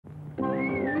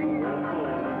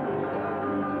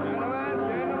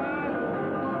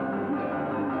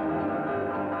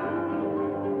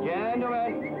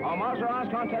martial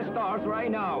arts contest starts right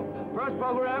now. First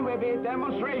program will be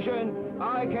demonstration.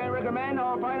 I can recommend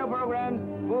our final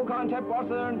program, full contact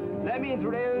boxing. Let me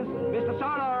introduce Mr.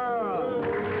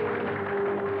 Sauter.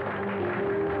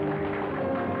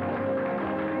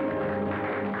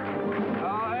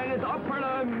 And his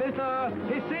opponent, Mr.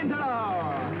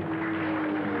 Jacinto.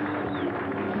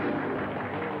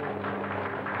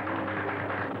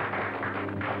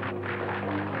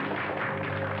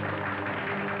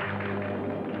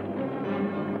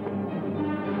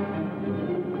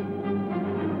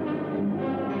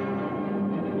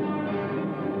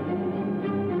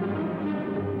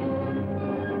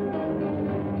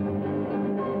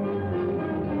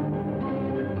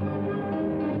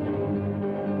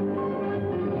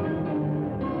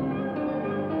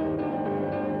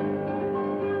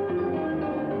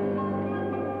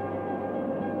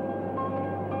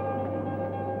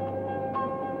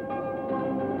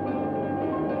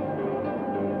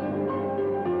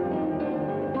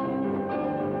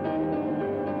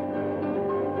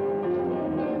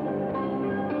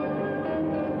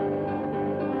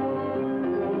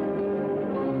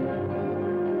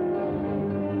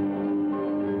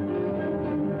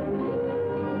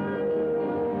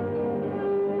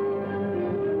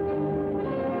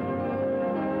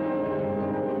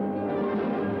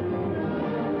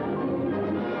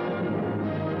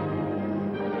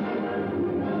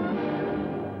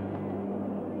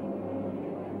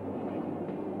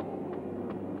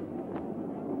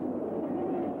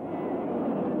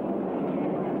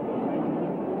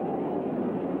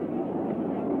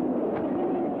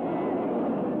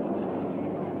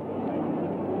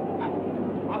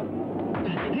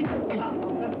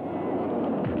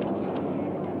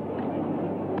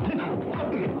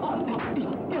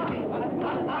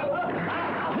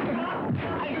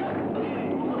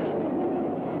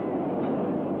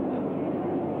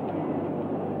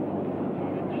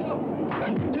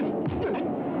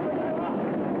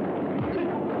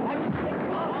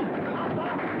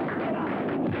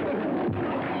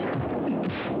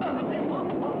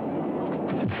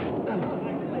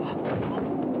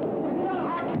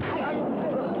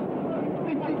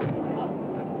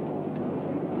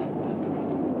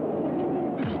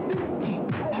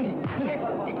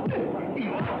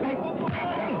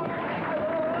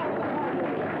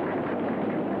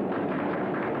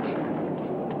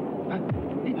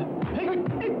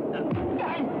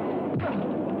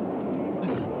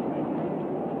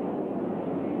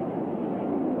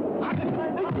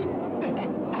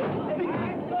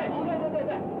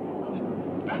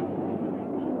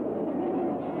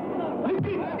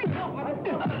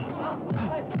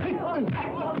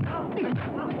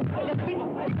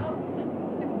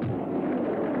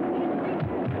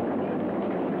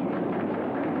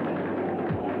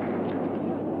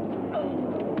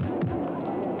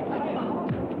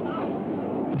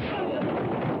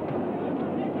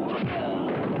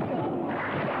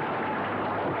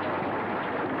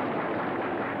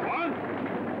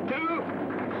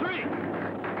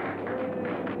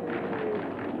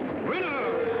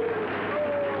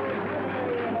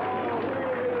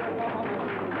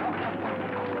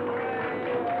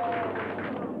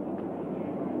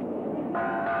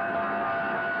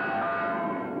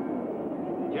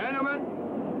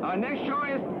 Our next show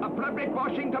is a public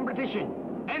boxing competition.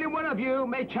 Any one of you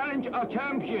may challenge a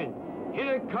champion.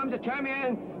 Here comes the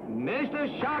champion,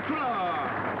 Mr.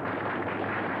 Shakula.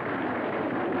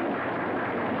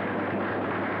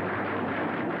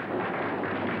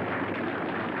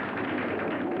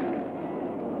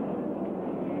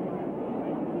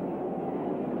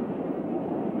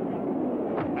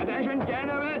 Attention,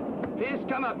 gentlemen, please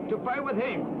come up to fight with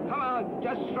him. Come on,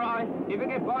 just try. If you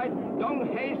can fight, don't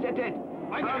hesitate.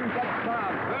 Come, just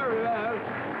come. Very well.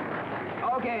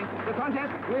 Okay, the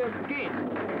contest will begin.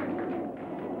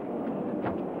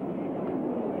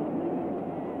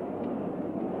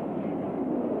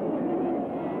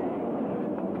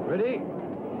 Ready?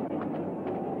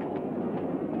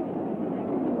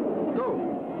 Go.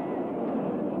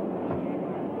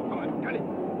 Come on, got it.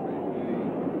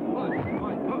 Come on, come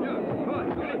on, come on, come on,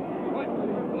 come on, come on,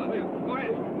 come on, go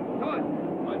ahead, come on,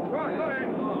 go ahead, go ahead,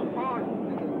 come on.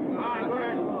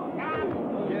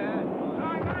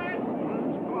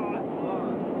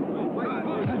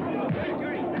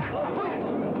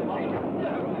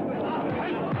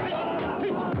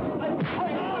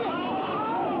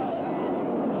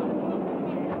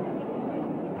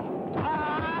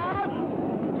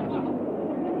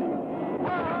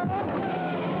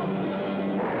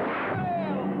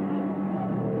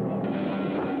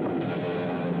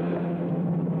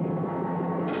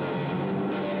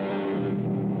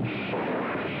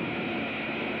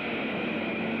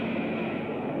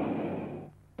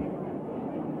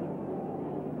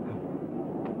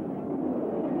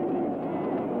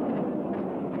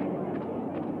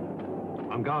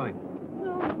 I'm going.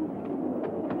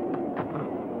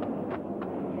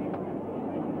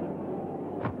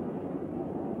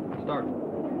 Start.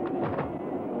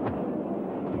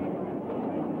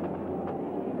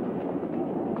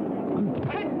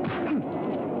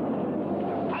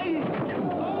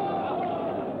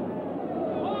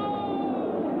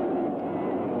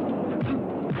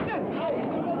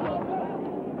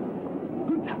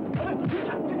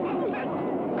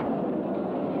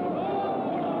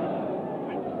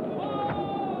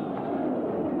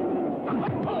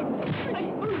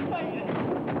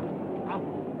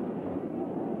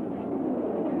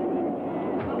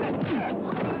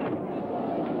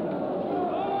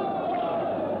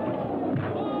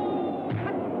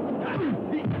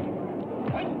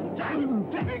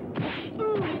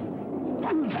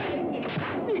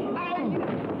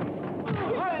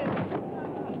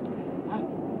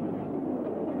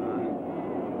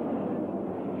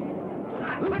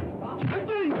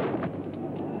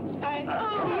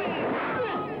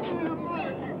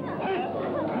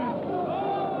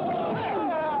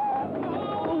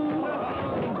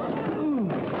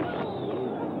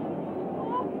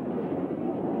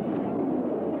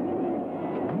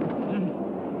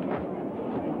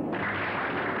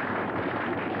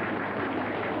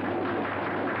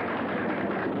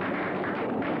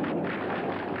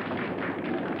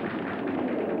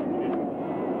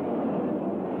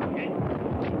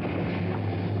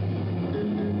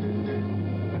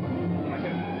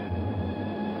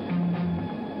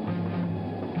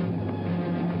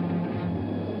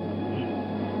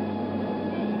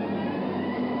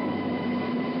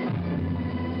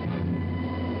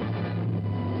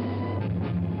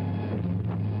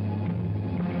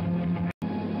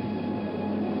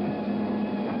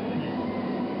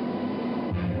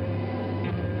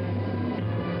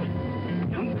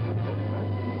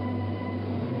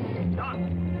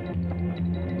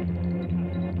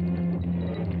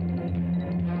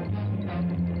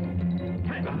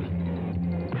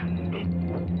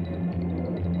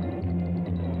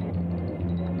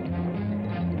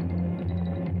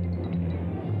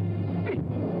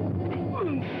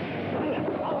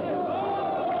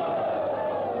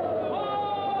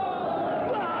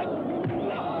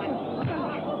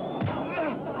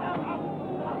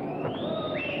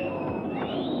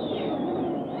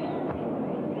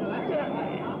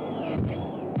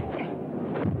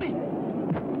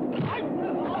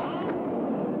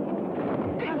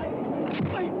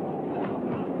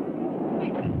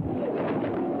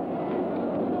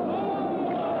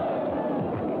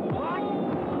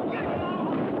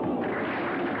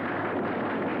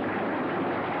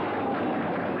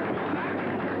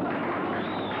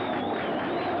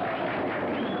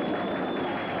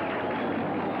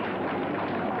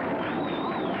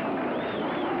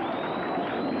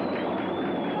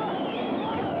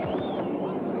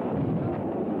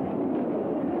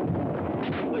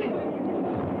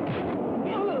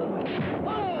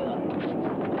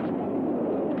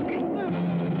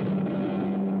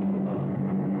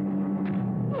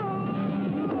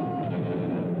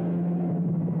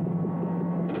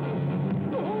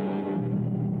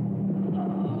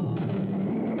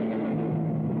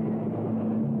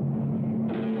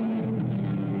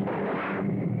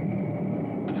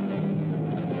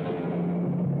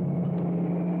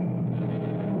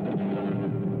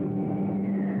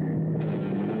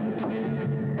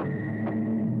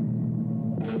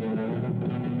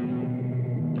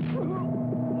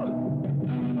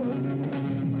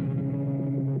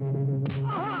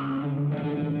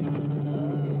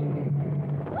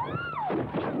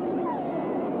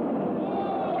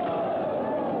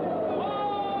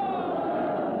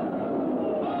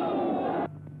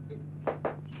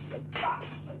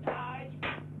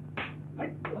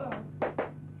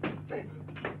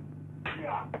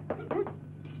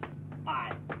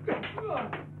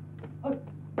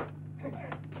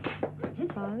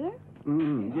 Father?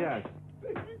 Yes.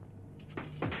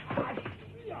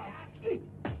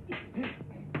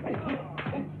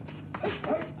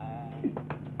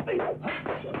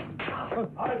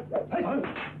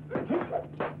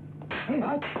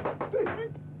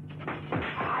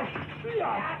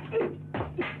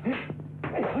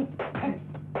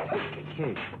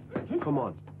 Kate, come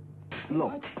on.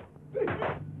 Look.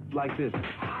 Like this.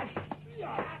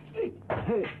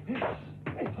 Hey.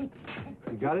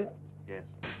 You got it? Yes.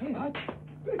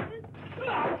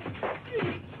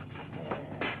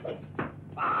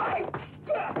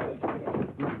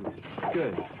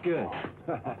 Good, good.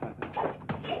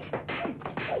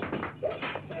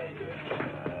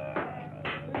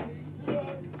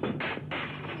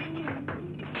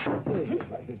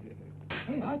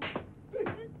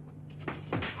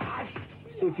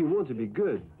 If you want to be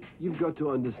good, you've got to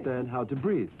understand how to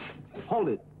breathe. Hold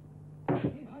it.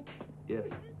 Yes.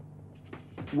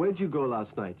 Where'd you go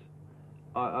last night?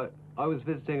 I was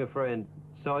visiting a friend,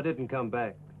 so I didn't come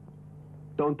back.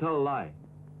 Don't tell a lie.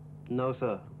 No,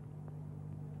 sir.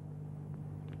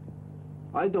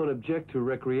 I don't object to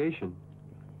recreation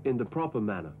in the proper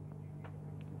manner.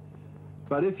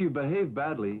 But if you behave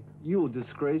badly, you will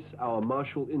disgrace our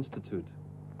martial institute.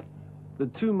 The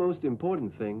two most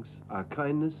important things are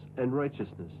kindness and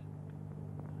righteousness.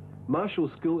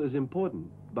 Martial skill is important,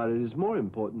 but it is more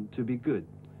important to be good.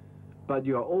 But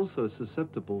you are also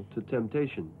susceptible to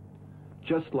temptation,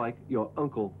 just like your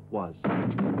uncle was.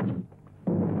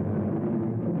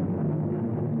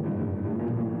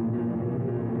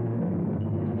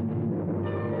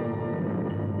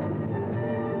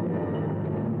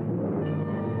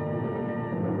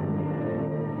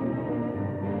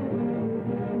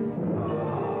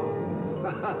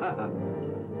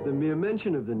 The mere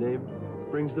mention of the name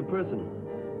brings the person.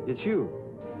 It's you,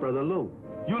 Brother Long.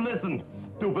 You listen,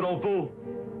 stupid old fool.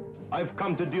 I've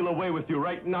come to deal away with you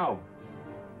right now.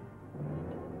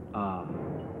 Ah,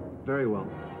 very well.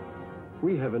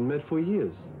 We haven't met for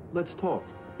years. Let's talk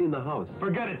in the house.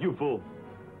 Forget it, you fool.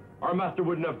 Our master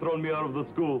wouldn't have thrown me out of the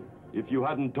school if you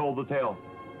hadn't told the tale.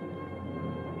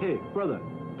 Hey, brother,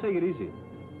 take it easy.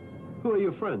 Who are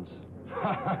your friends?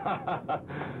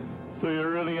 So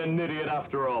you're really an idiot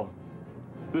after all.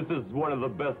 This is one of the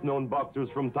best-known boxers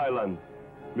from Thailand,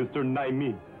 Mr. Nai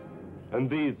Mi. And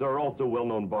these are also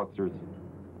well-known boxers.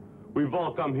 We've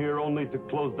all come here only to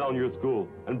close down your school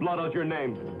and blot out your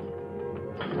name.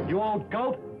 You old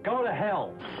goat, go to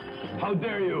hell. How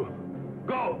dare you?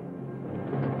 Go!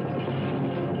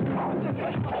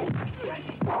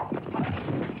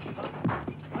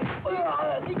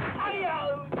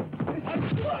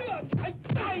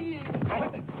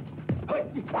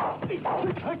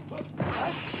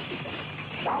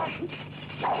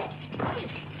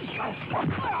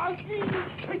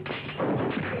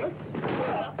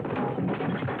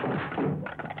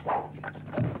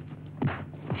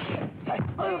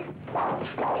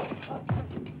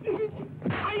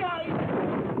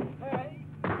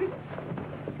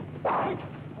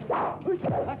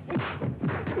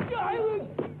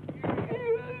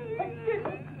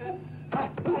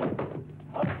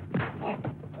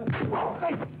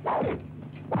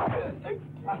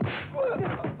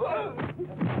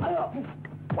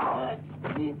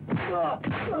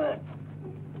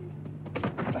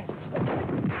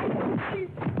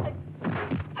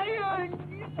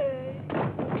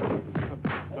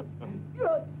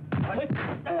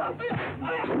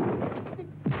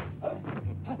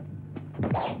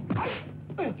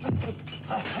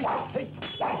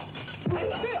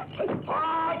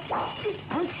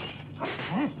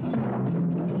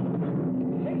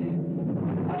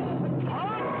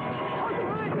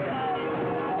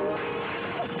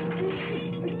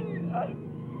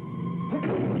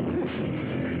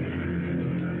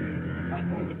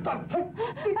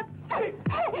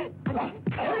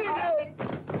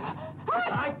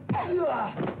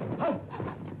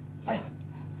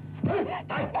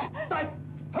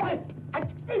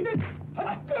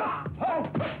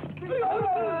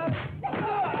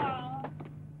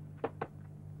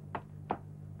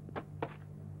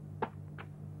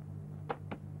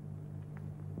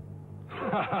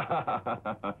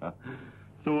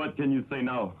 So what can you say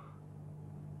now?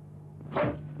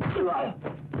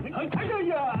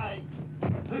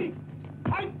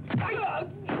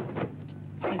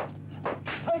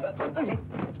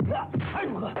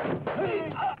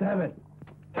 Damn it.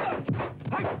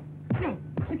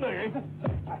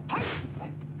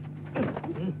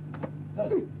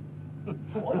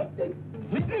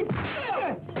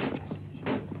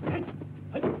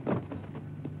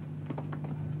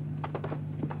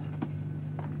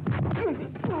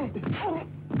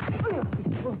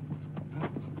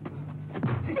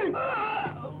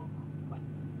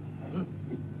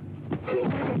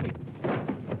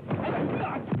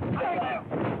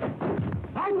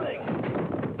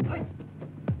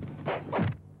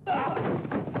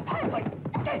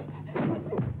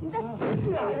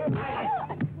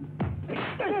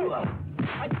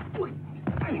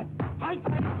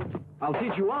 I'll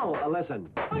teach you all a lesson.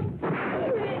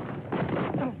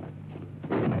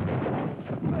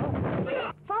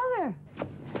 Father!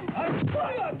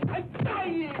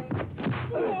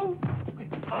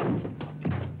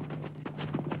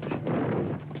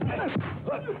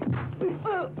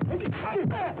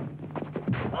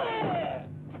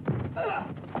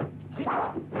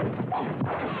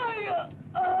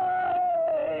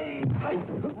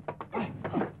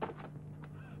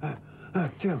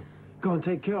 Jim, go and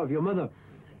take care of your mother.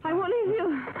 I won't leave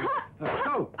you.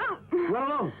 Go!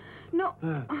 Run along! No.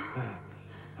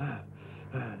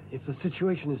 If the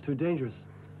situation is too dangerous,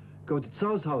 go to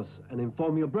Tsau's house and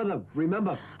inform your brother.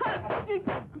 Remember.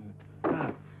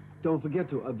 Don't forget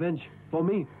to avenge for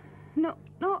me. No,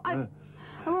 I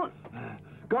won't.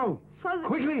 Go! Father.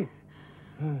 Quickly!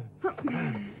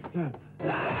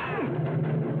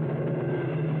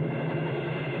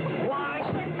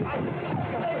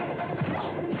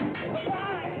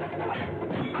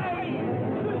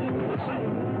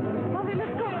 Father,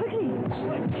 let's go quickly.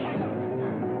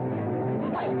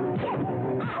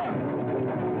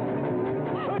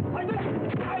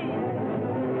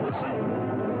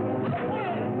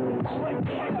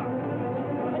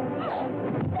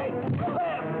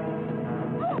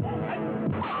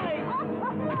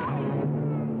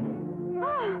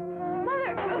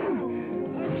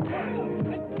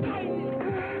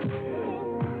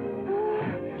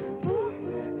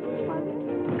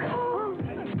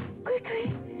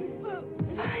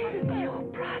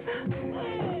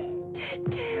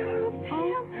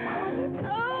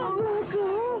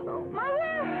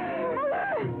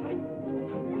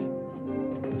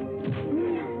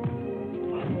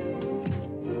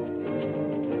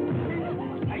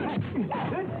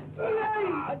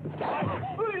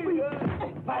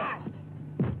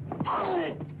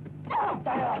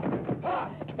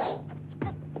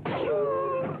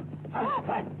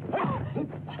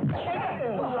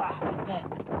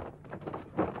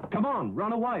 Come on,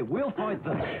 run away. We'll fight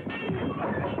them.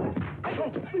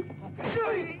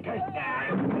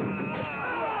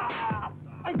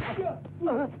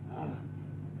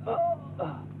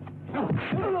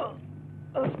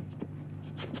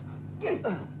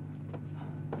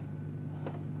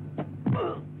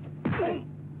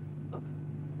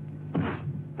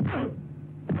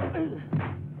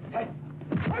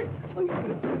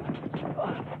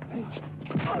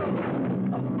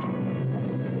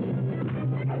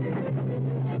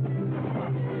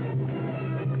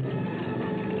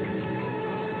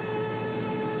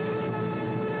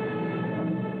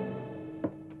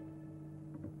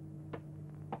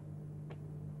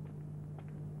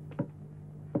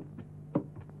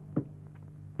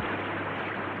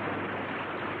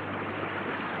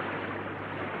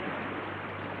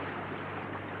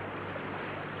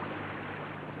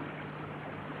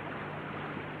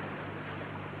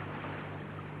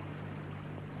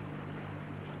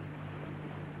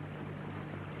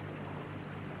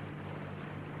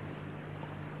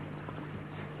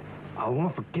 I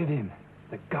won't forgive him.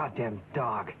 The goddamn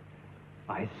dog.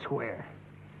 I swear.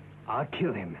 I'll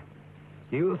kill him.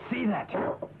 You'll see that.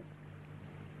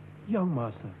 Young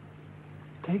master,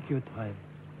 take your time.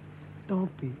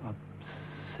 Don't be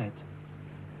upset.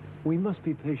 We must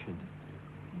be patient.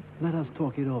 Let us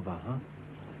talk it over, huh?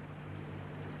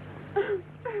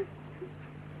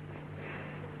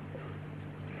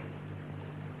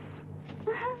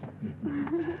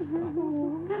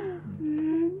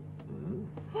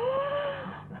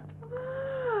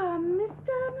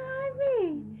 Mr.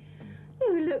 Ivy,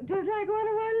 you look just like one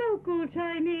of our local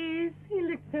Chinese. He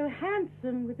looks so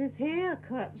handsome with his hair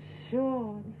cut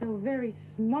short, so very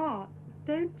smart.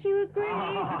 Don't you agree?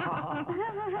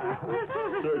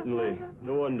 Certainly.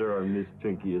 No wonder our Miss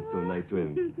Pinky is so nice to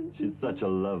him. She's such a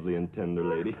lovely and tender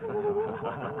lady.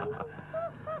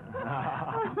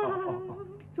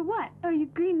 So what? Are you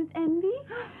green with envy?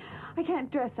 I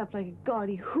can't dress up like a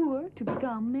gaudy whore to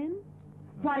become men.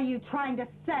 What are you trying to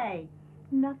say?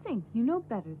 Nothing. You know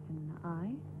better than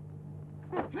I.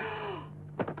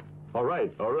 All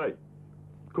right.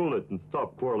 Cool it and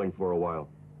stop quarreling for a while.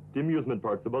 The amusement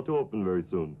park's about to open very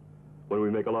soon. When we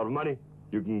make a lot of money,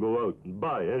 you can go out and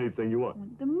buy anything you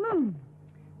want. The moon.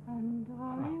 And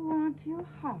I want your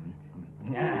heart.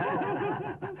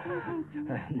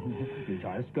 You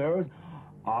Chinese girls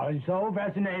are so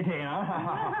fascinating,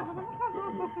 huh?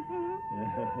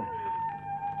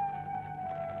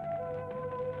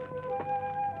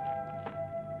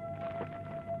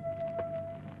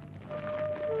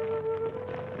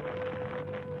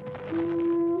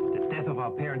 The death of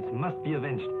our parents must be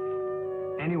avenged.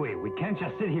 Anyway, we can't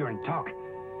just sit here and talk.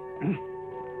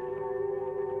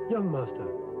 Young master,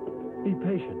 be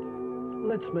patient.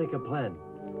 Let's make a plan,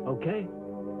 okay?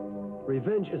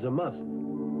 Revenge is a must.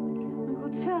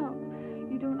 Uncle Chow,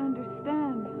 you don't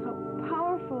understand how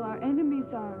powerful our enemies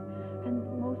are, and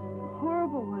the most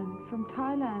horrible one from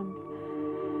Thailand.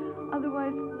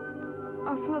 Otherwise,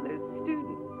 our father's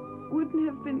student wouldn't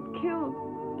have been killed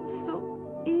so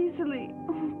easily.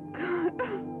 Oh, God.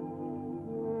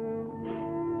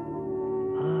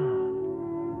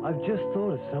 I've just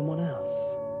thought of someone else.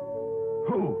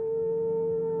 Who?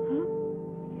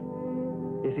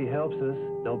 If helps us,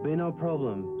 there'll be no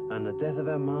problem, and the death of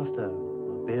our master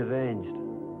will be avenged.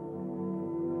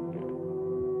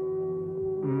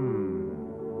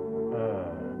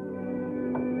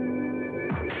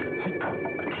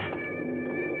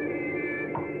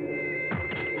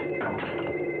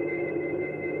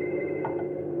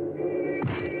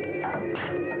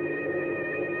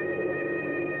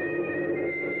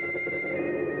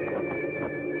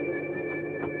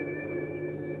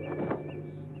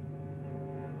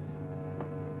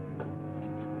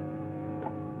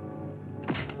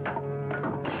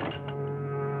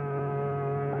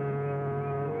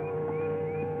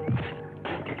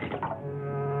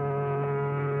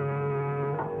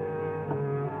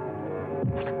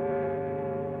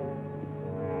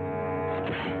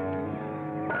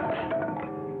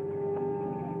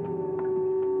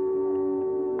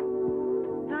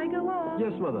 Tiger Wong.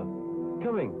 Yes, Mother.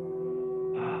 Coming.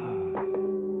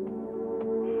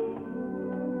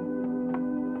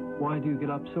 Why do you get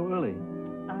up so early?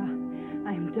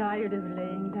 I'm tired of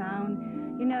laying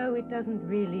down. You know, it doesn't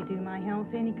really do my health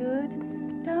any good.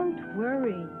 Don't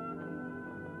worry.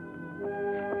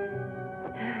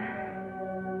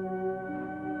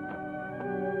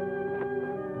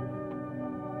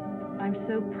 I'm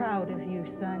so proud of you,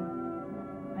 son.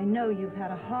 I know you've had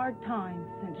a hard time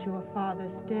since your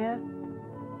father's death.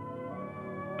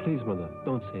 Please, Mother,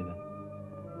 don't say that.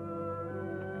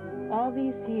 All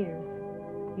these years,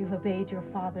 you've obeyed your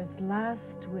father's last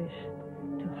wish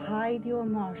to hide your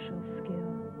martial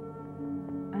skill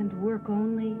and work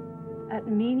only at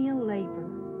menial labor.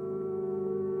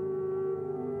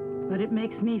 But it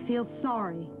makes me feel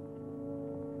sorry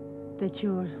that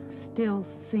you're still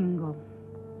single,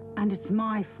 and it's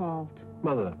my fault.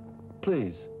 Mother,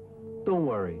 please, don't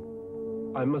worry.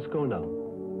 I must go now.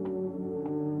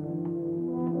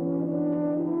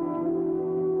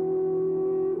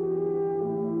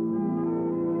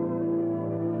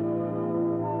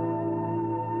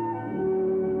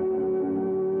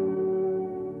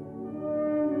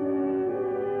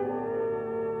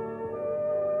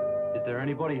 Is there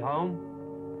anybody home?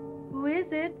 Who is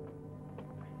it?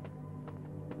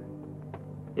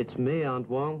 It's me, Aunt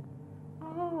Wong.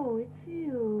 Oh, it's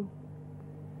you.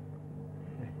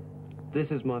 This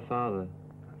is my father.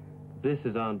 This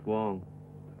is Aunt Wong.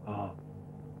 Oh,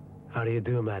 how do you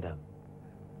do, Madam?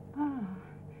 Ah,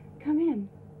 come in.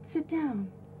 Sit down.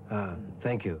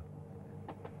 Thank you.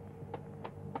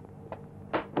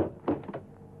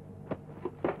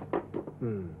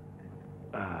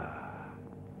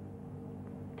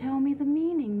 Tell me the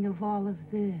meaning of all of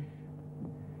this.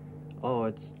 Oh,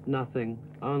 it's nothing.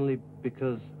 Only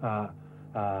because...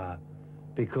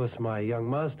 Because my young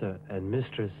master and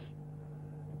mistress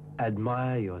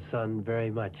admire your son very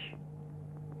much.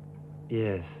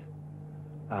 Yes.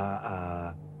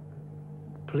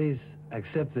 Please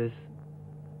accept this,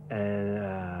 and,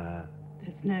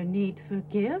 There's no need for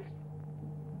gifts.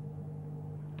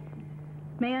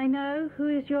 May I know who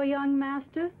is your young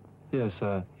master? yes,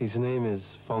 his name is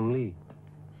Feng Li.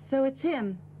 So it's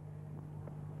him.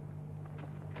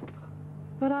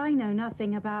 But I know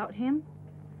nothing about him.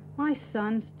 My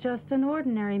son's just an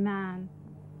ordinary man.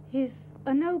 He's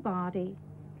a nobody.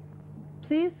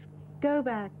 Please go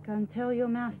back and tell your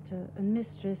master and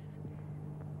mistress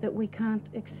that we can't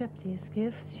accept his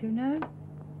gifts, you know?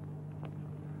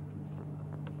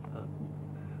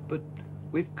 But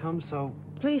we've come so...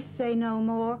 Please say no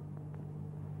more.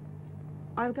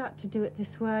 I've got to do it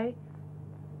this way.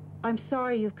 I'm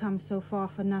sorry you've come so far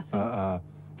for nothing.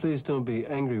 Please don't be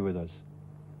angry with us.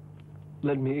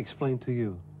 Let me explain to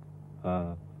you.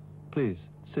 Please,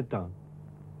 sit down.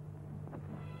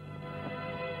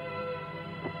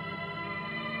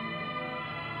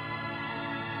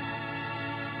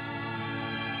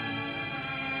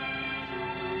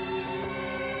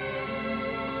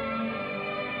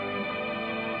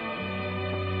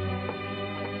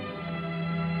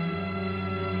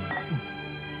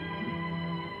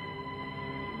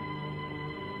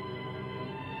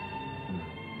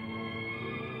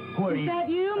 Is that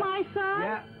you, my son?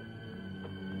 Yeah.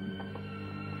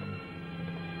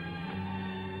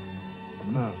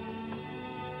 No.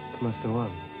 Master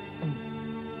Wang.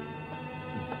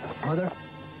 Mother,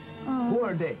 Oh, who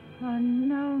are they?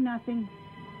 no, nothing.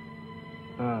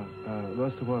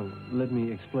 Master Wang, let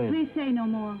me explain. Please say no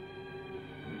more.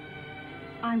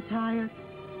 I'm tired.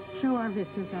 Show our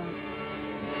visitors out.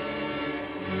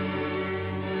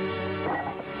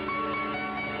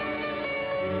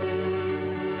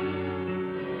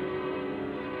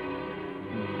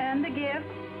 And the gift.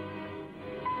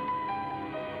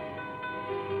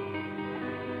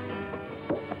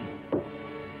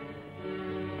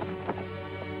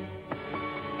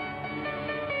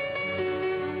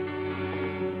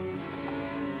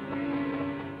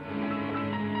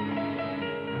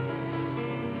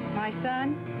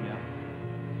 Son? Yeah.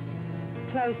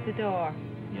 Close the door.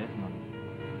 Yes, Mother.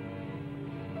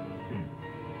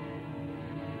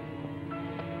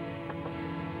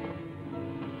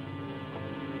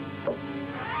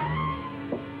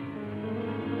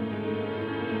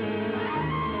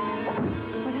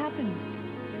 What happened?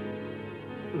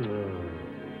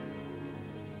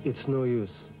 It's no use.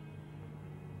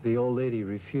 The old lady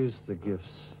refused the gifts.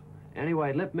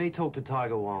 Anyway, let me talk to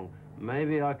Tiger Wong.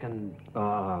 Maybe I can...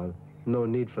 No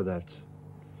need for that.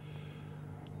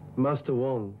 Master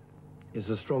Wong is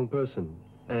a strong person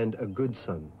and a good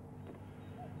son.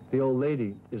 The old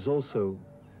lady is also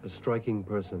a striking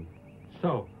person.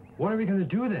 So, what are we going to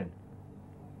do then?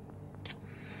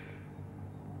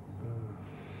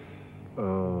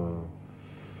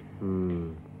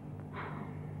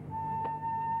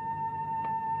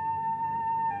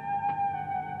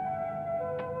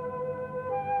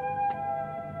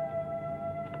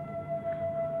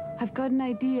 I've got an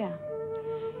idea.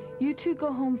 You two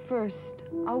go home first.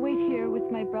 I'll wait here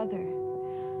with my brother.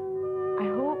 I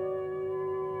hope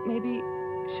maybe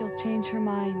she'll change her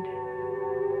mind.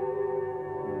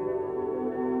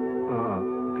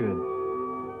 Good.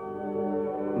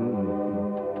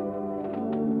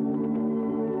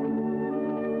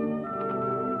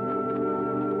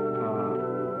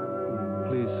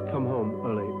 Please come home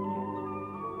early.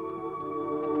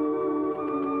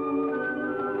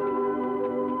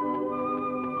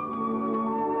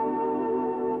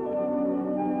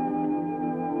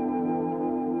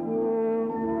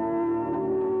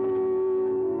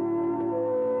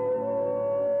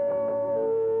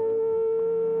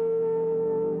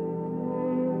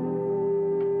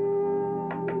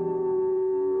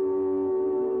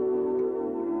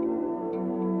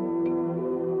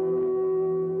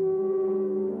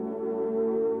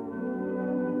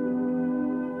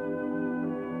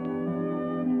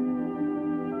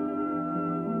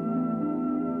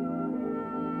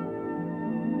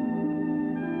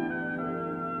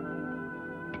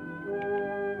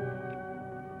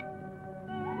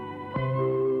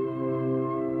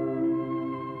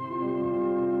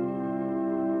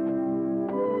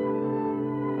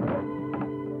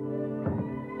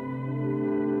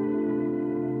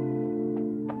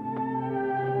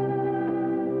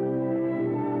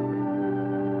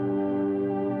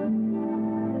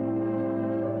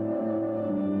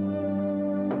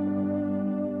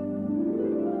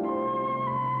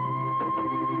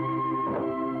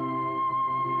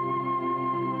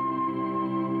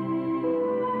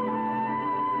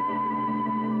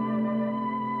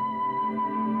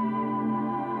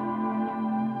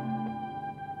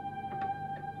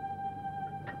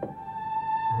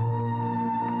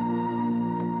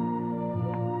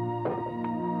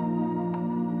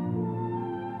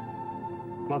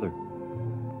 Mother,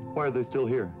 why are they still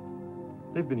here?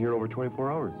 They've been here over 24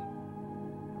 hours.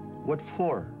 What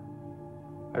for?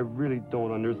 I really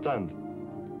don't understand.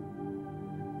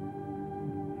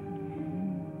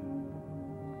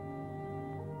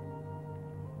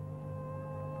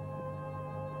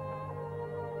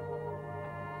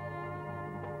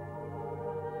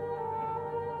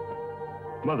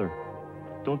 Mother,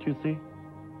 don't you see?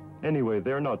 Anyway,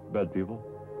 they're not bad people.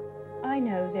 I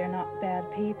know they're not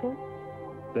bad people.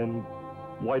 Then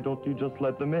why don't you just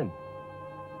let them in?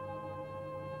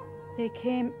 They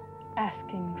came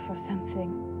asking for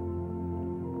something.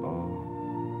 Oh.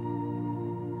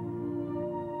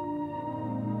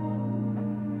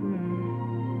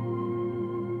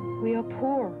 We are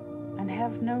poor and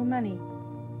have no money.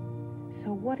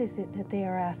 So what is it that they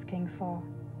are asking for?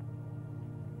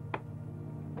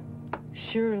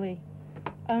 Surely,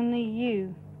 only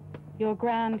you, your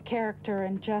grand character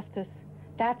and justice,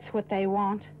 that's what they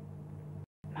want.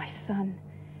 My son,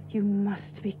 you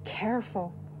must be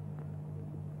careful.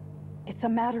 It's a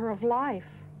matter of life.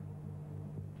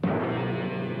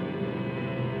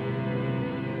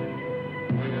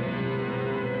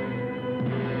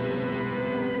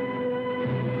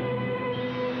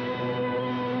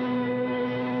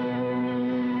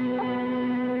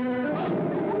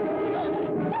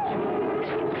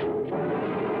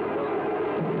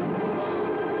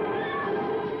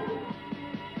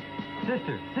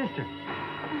 Sister.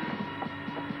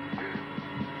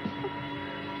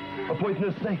 A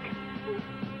poisonous snake.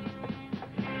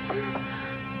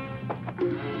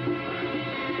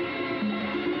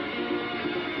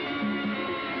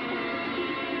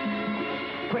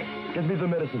 Quick, get me the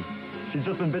medicine. She's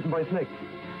just been bitten by a snake.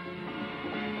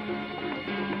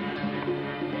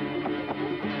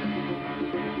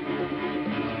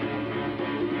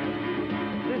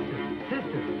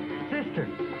 Sister.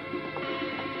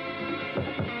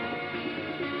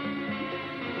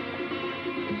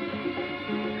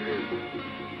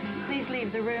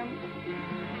 the room.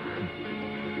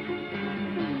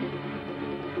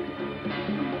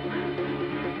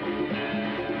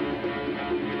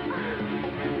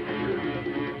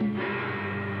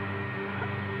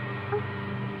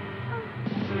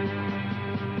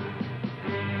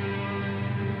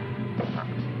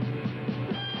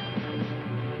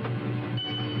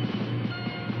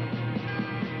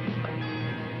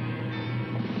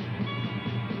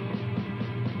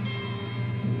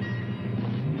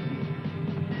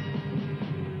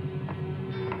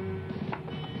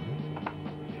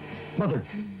 Mother,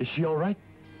 is she all right?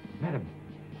 Madam.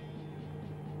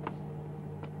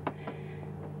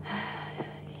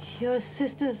 Your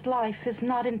sister's life is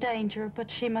not in danger, but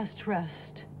she must rest.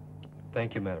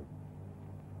 Thank you, madam.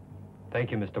 Thank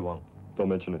you, Mr. Wong. Don't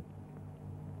mention it.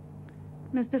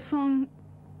 Mr. Fong,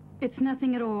 it's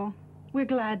nothing at all. We're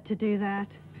glad to do that.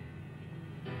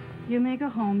 You may go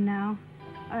home now.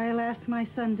 I'll ask my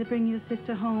son to bring your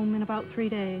sister home in about 3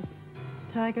 days.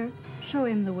 Tiger, show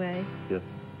him the way. Yes.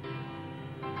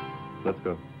 Let's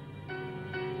go.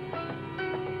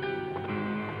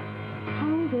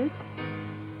 Hold it.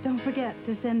 Don't forget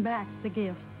to send back the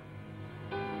gift.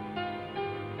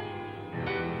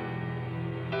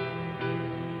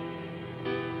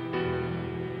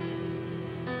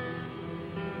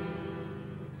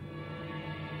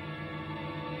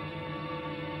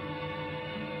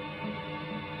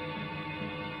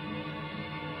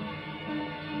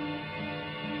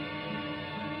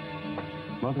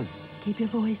 Mother. Keep your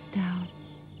voice down.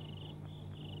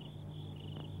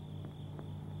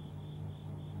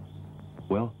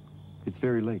 Well, it's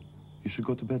very late. You should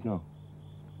go to bed now.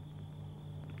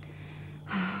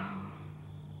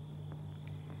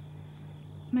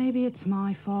 Maybe it's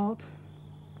my fault.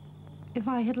 If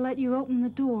I had let you open the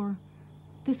door,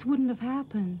 this wouldn't have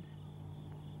happened.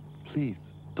 Please,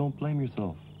 don't blame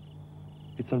yourself.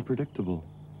 It's unpredictable.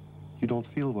 You don't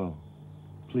feel well.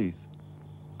 Please,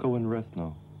 go and rest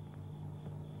now.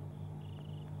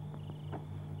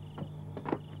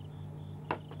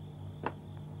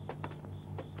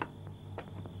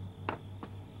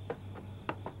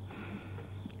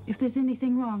 If there's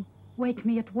anything wrong, wake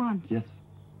me at once. Yes.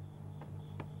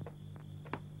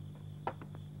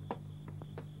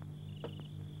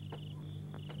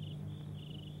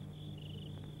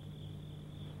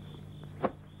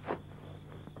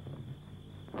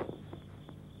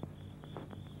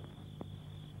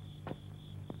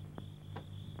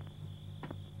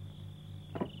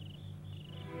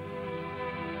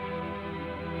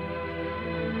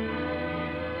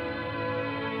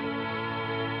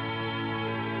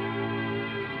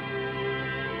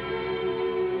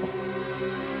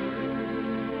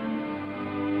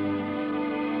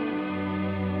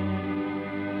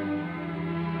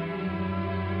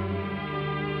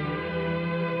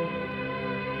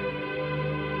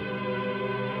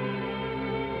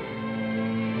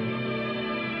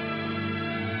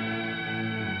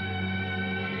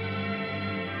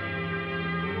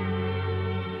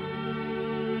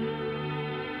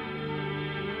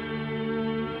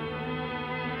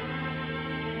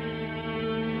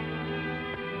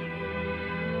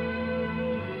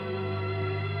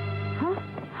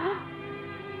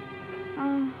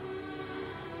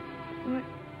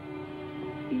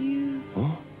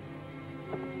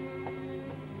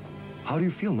 How do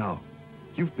you feel now?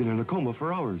 You've been in a coma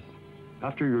for hours,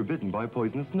 after you were bitten by a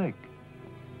poisonous snake.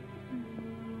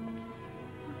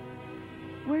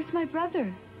 Where's my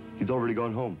brother? He's already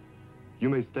gone home. You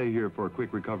may stay here for a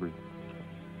quick recovery.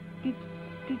 Did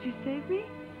you save me?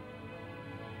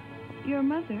 Your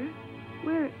mother?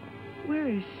 Where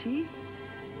is she?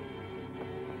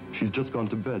 She's just gone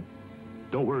to bed.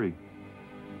 Don't worry.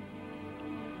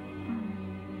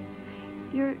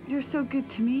 You're so good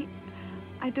to me.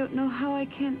 I don't know how I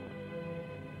can...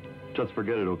 Just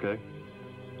forget it, okay?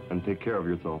 And take care of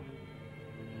yourself.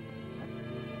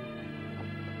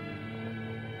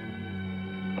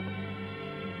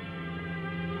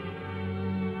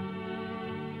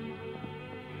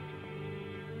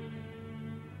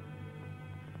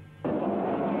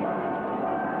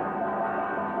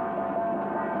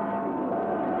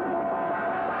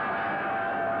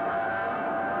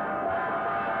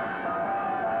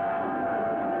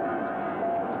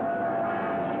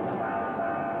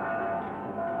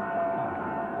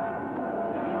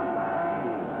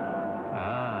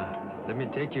 Let me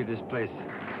take you to this place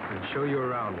and show you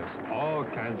around. There's all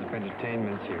kinds of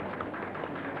entertainments here.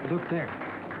 Look there.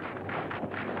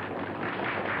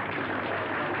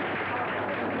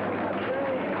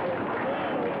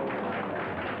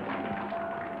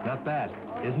 Not bad,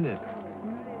 isn't it?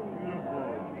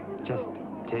 Just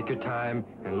take your time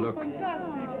and look.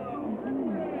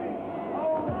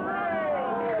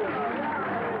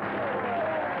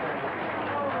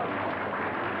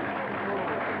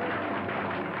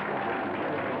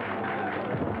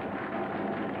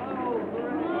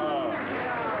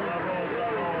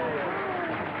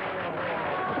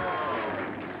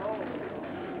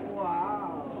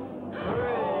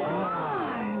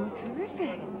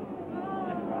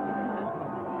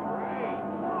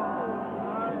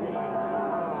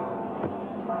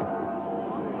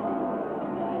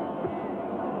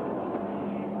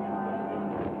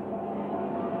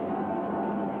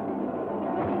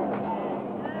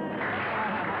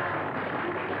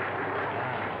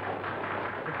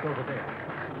 over there.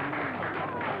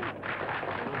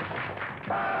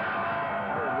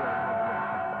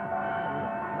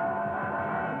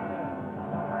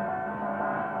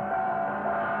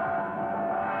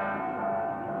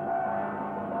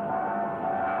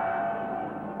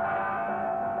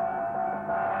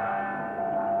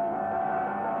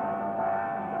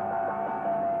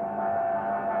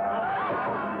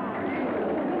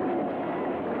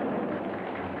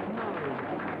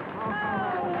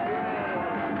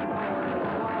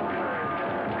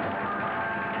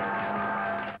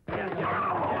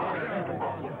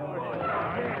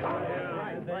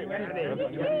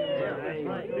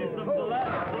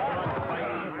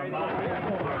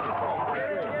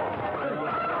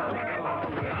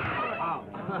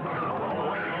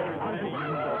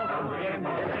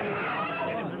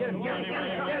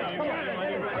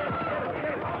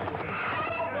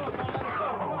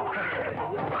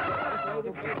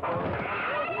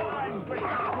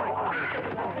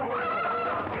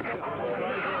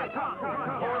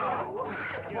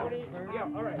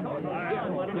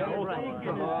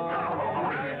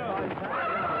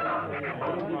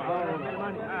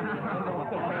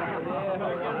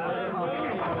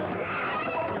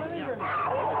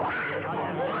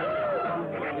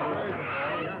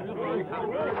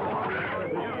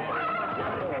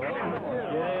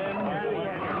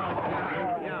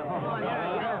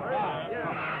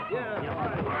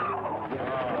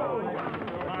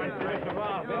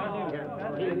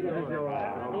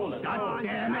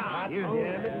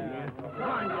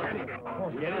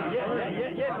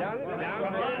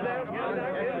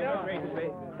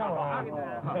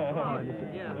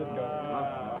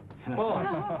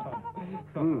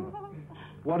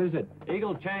 What is it?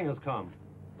 Eagle Chang has come.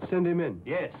 Send him in.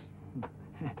 Yes.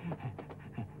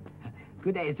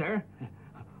 Good day, sir.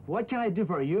 What can I do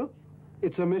for you?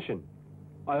 It's a mission.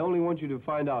 I only want you to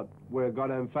find out where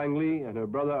Goddam Fang Li and her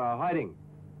brother are hiding.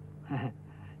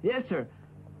 Yes, sir.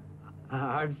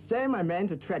 I've sent my men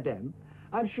to track them.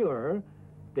 I'm sure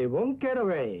they won't get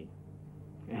away.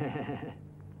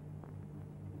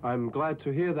 I'm glad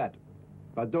to hear that.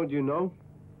 But don't you know?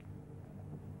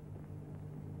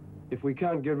 If we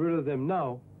can't get rid of them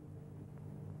now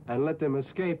and let them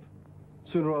escape,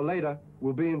 sooner or later,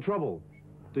 we'll be in trouble.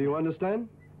 Do you understand?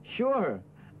 Sure.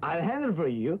 I'll handle it for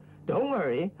you. Don't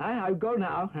worry. I'll go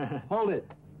now. Hold it.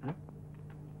 Huh?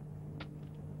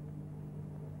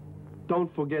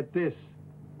 Don't forget this.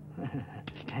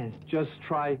 Just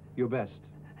try your best.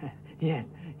 Yes.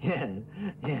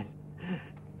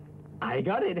 I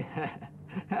got it.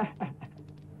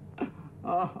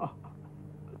 Oh.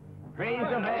 Praise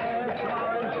the man, come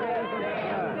on, praise the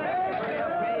man.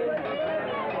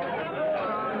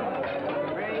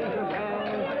 Praise the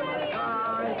man, come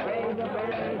on, praise the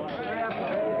man.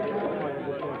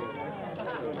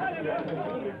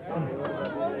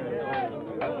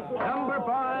 Number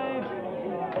 5,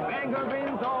 Banger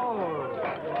wins all.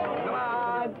 Come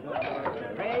on,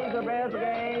 praise the bells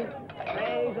again,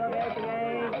 praise the bells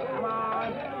again. Come on,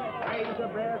 praise the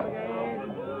bells again.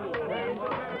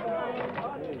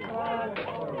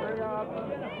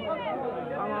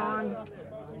 Come on.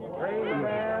 Praise the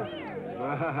bells.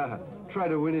 Try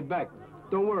to win it back.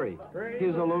 Don't worry.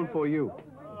 Here's a loan for you.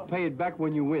 Pay it back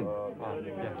when you win.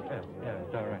 Yeah,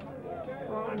 it's all right.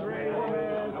 Come on, praise the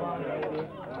bells. Come on,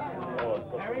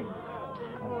 Harry.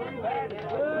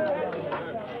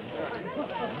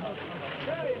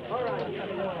 All right.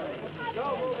 Go.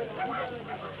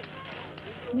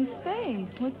 Ming-Tsai,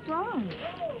 what's wrong?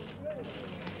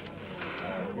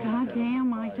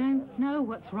 Goddamn, I don't know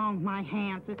what's wrong with my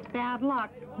hands. It's bad luck.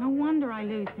 No wonder I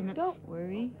lose them. Don't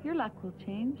worry. Your luck will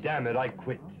change. Damn it, I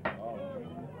quit.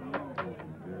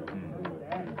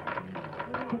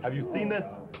 Have you seen this?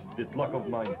 This luck of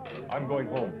mine. I'm going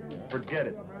home. Forget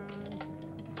it.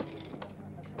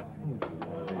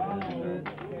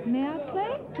 May I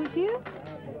play with you?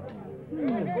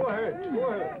 Go ahead.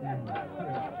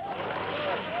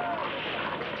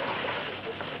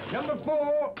 Number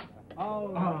 4.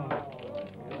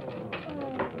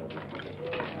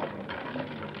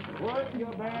 Work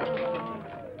your bears on.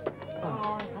 Come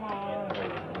on.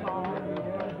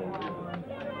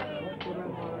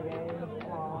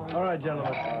 All right,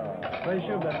 gentlemen. Place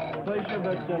your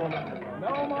bet, gentlemen.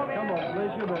 No more beer. Come on,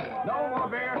 place your bet. No more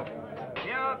beer.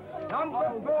 Yeah, number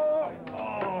 4.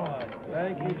 Oh,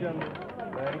 thank you, gentlemen.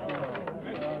 Thank you.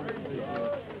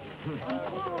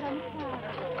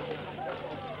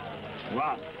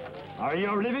 What? Are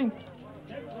you leaving?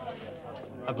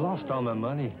 I've lost all my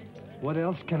money. What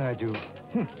else can I do?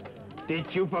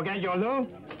 Did you forget your loan?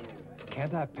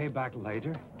 Can't I pay back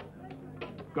later?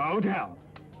 Go to hell.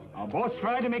 Our boss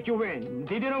tried to make you win.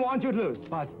 He didn't want you to lose.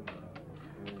 But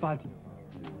But...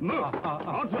 Move!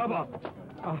 No trouble!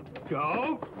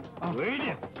 Go! Wait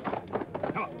it!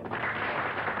 Come on!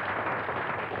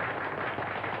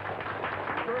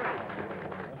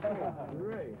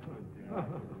 Great.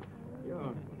 Yeah,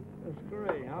 that's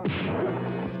great, huh?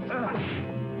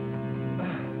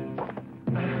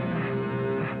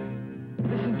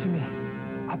 Listen to me.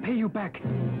 I'll pay you back.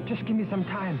 Just give me some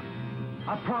time.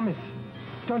 I promise.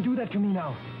 Don't do that to me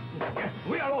now.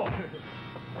 We are all!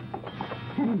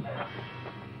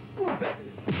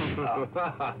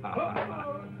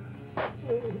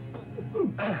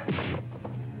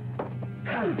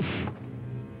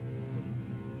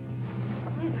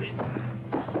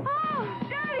 Oh,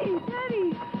 Daddy! Daddy!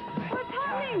 What's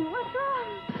happening? What's wrong?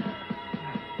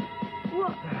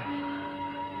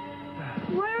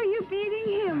 Why are you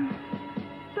beating him?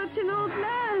 Such an old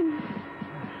man.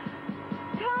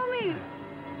 Tell me.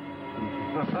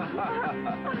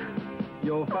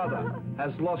 Your father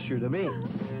has lost you to me.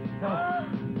 No,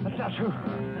 that's not true.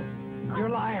 You're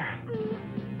a liar.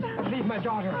 Leave my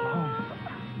daughter alone.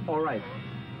 All right.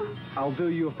 I'll do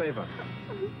you a favor.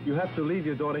 You have to leave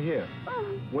your daughter here.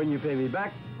 When you pay me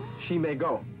back, she may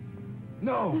go.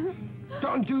 No,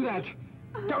 don't do that.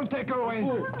 Don't take her away.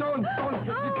 Don't.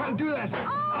 You can't do that.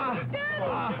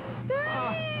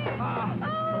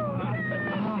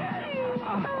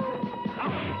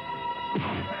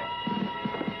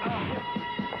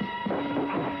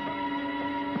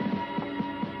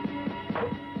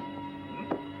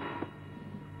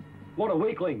 What a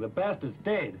weakling. The bastard's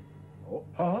dead.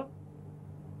 Huh?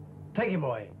 Take him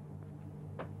away.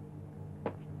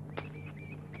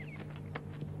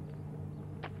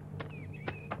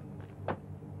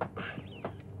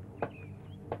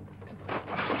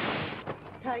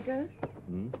 Tiger,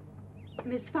 Hmm?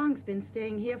 Miss Fang's been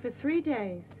staying here for 3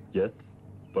 days. Yes,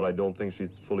 but I don't think she's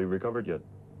fully recovered yet.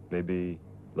 Maybe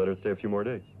let her stay a few more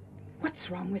days. What's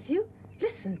wrong with you?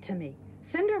 Listen to me.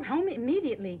 Send her home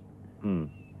immediately. You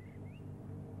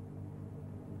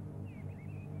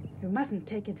mustn't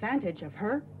take advantage of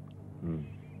her.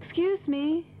 Excuse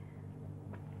me.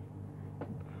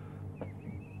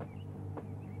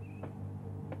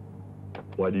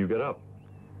 Why do you get up?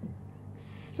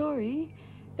 Sorry.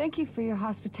 Thank you for your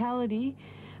hospitality,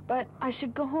 but I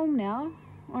should go home now,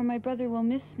 or my brother will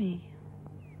miss me.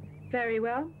 Very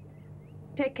well.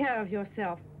 Take care of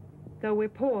yourself. Though we're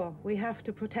poor, we have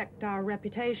to protect our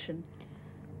reputation.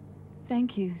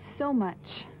 Thank you so much.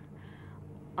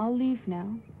 I'll leave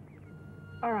now.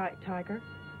 All right, Tiger.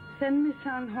 Send Miss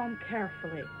Fang home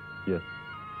carefully. Yes.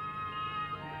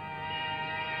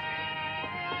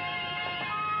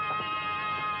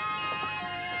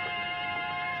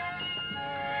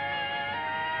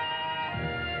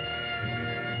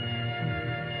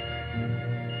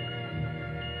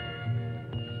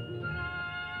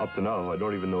 Up to now, I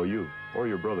don't even know you or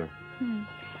your brother.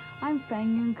 I'm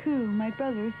Fang Yun-ku. My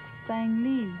brother's Fang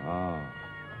Li. Ah.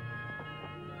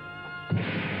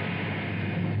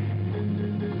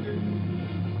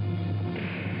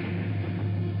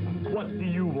 What do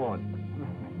you want?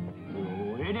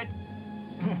 You idiot!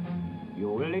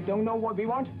 You really don't know what we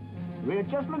want? We're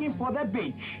just looking for that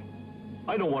beach.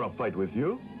 I don't want to fight with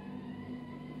you.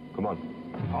 Come on.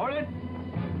 Hold it!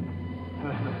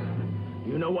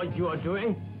 You know what you are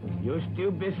doing? You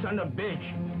stupid son of a bitch!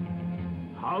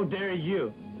 How dare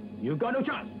you? You got no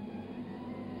chance!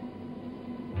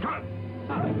 Come!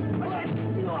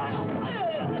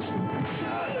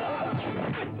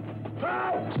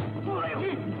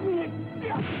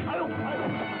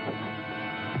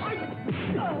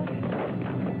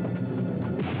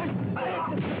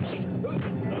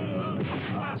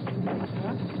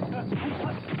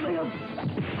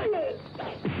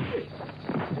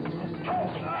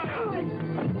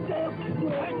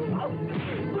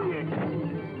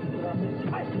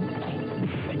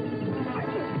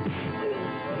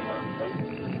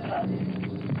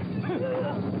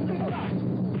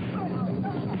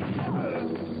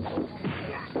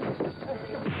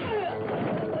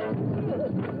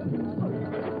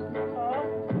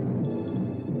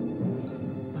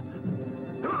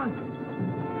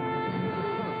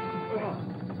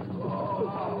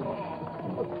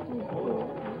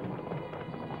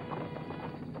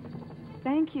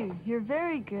 Thank you. You're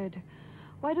very good.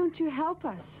 Why don't you help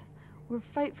us? We'll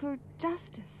fight for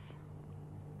justice.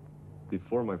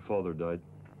 Before my father died,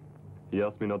 he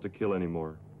asked me not to kill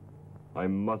anymore. I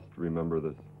must remember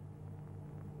this.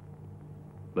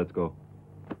 Let's go.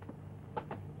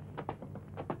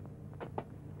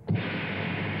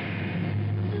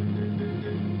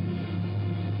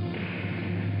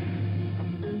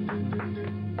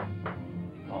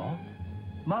 Oh?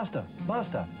 Master,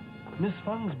 Miss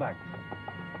Fang's back.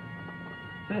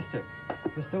 Sister,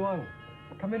 Mr. Wang,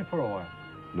 come in for a while.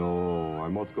 No, I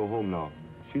must go home now.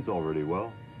 She's already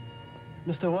well.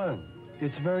 Mr. Wang,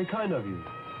 it's very kind of you.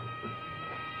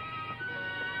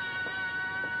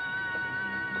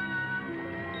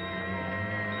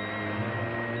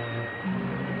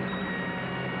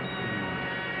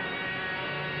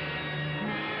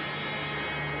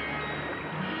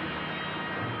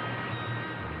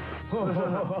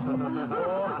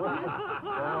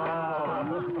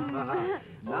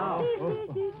 Now,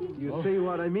 you see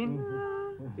what I mean?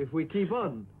 If we keep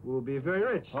on, we'll be very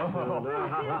rich. Of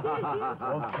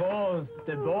course,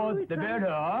 the more the better,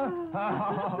 huh?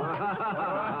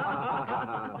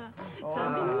 It's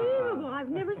unbelievable. I've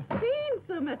never seen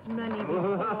so much money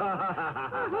before.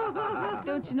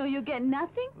 Don't you know you'll get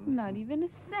nothing? Not even a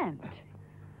cent.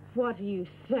 What are you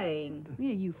saying?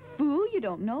 Yeah, you fool, you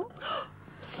don't know.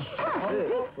 What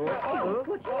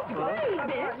you say,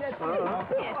 bitch?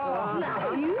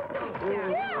 Now you.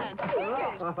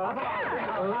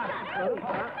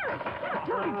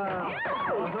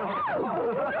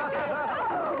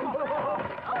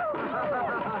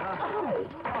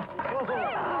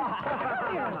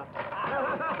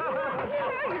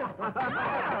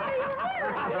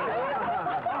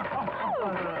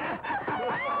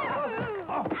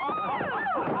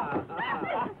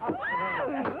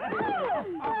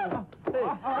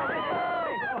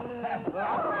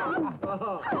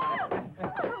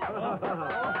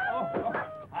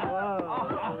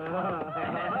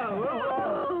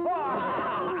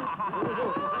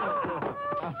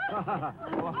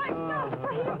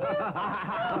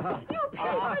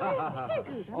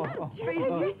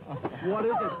 What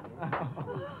is it?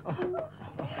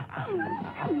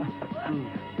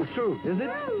 It's true, is it?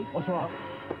 What's wrong?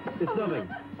 It's nothing.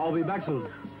 I'll be back soon.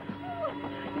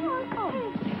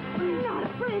 I'm not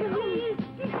afraid of you.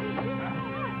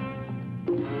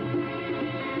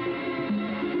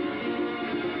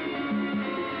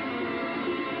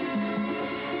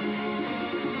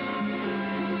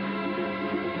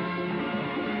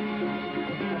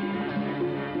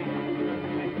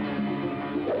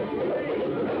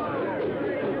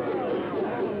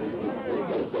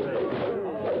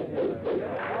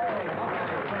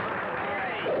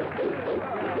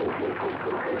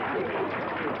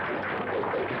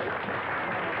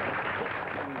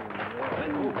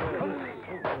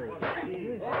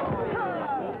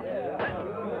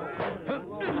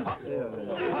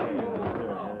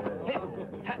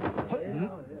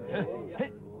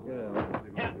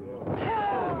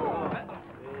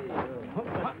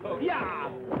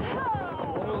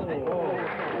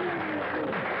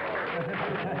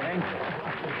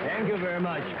 Thank you very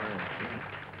much.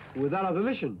 Without our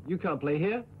permission, you can't play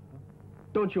here.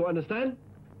 Don't you understand?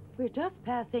 We're just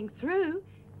passing through.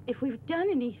 If we've done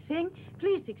anything,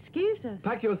 please excuse us.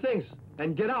 Pack your things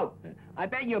and get out. I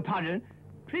beg your pardon.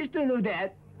 Please don't do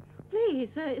that. Please,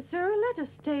 sir, let us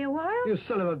stay a while. You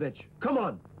son of a bitch. Come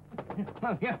on.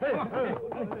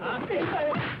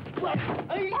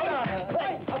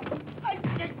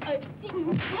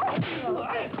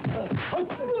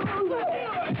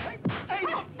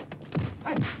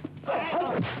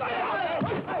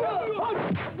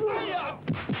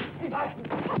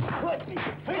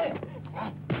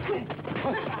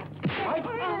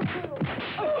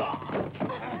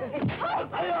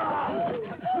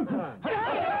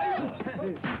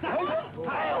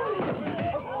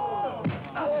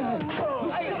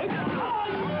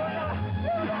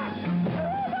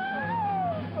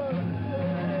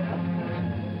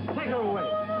 Take her away.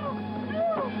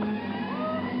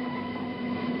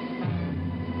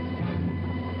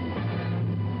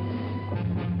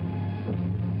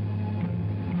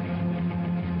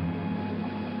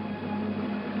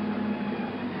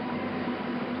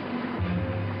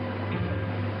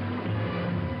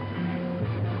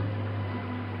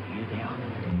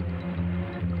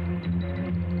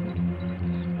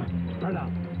 Right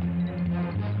out.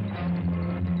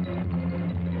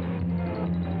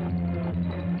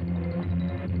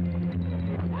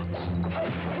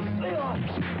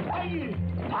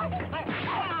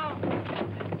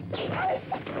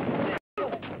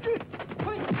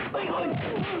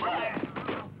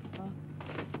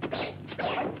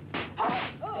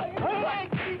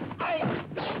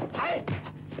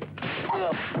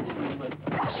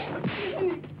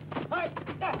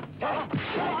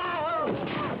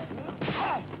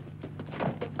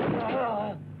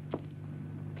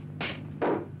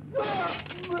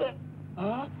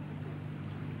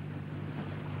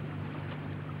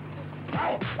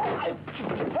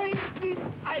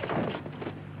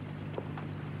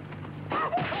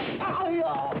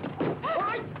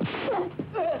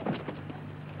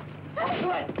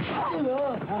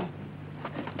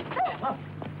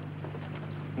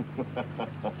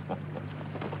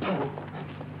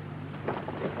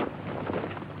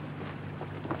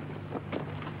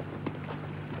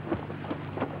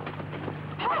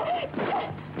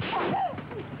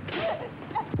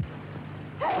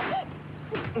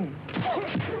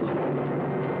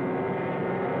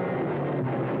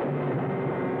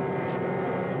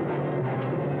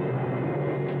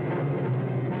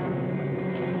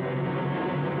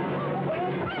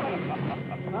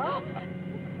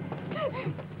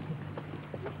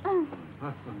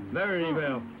 Very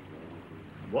well.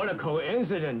 What a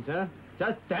coincidence, huh?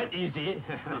 Just that easy.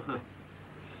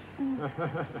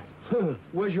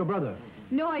 Where's your brother?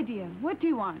 No idea. What do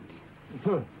you want?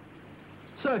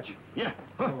 Search. Yeah.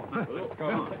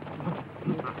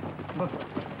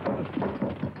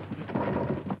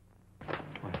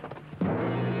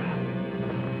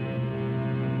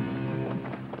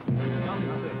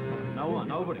 No one,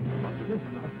 nobody.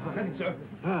 Sir.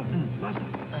 Master.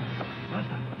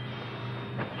 Master.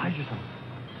 Hide yourself.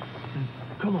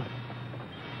 Come on.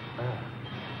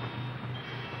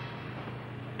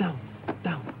 Down.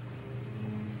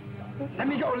 Let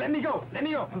me go. Let me go.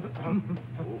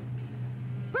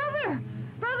 Brother!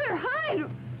 Brother, hide!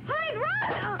 Hide,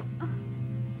 run!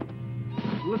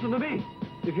 Listen to me.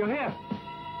 If you're here,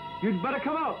 you'd better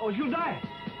come out or you'll die.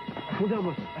 Cool down,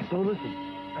 Master. Don't listen.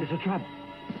 It's a trap.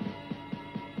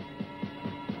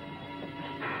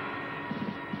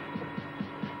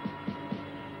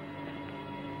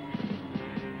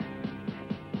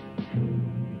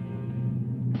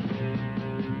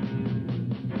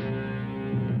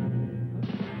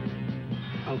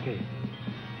 Okay.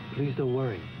 Please don't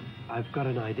worry. I've got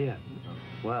an idea.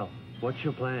 Well, what's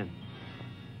your plan?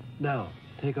 Now,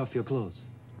 take off your clothes.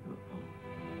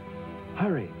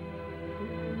 Hurry.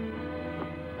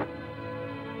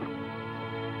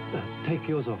 Take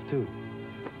yours off, too.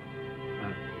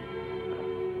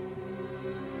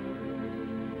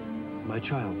 My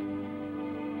child,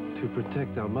 to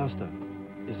protect our master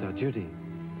is our duty.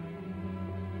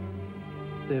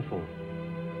 Therefore,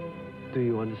 do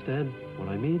you understand what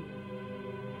I mean?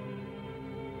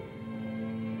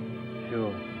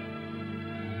 Sure.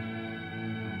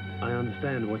 I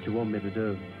understand what you want me to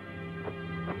do.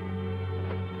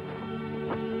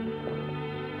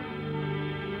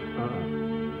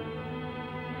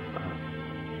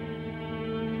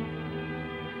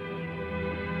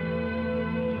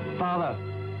 Father,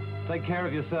 take care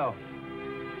of yourself.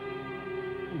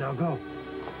 Now go.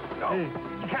 No,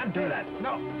 you can't do that.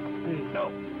 No.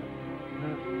 No.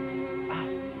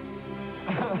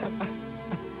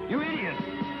 You idiot!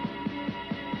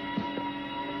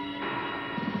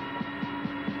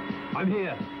 I'm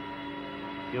here.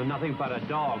 You're nothing but a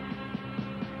dog.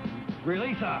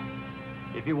 Release her.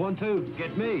 If you want to,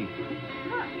 get me.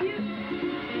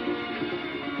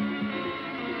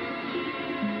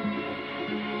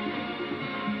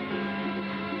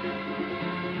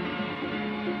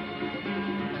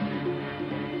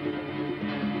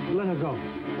 Let her go.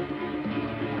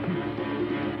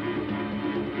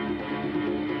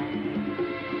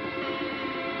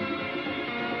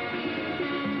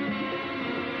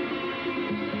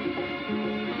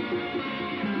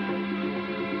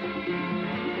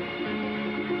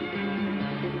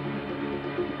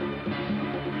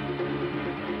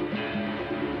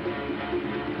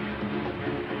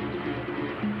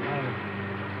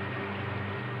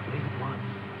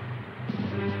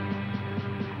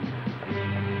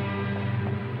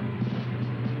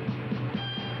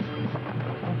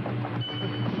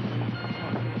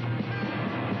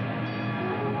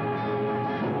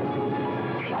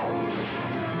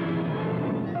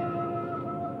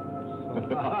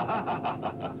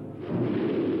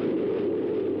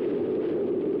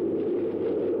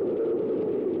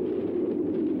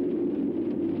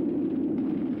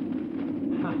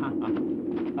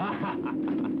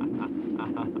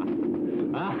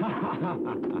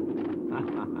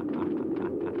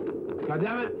 God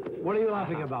damn it! What are you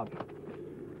laughing about?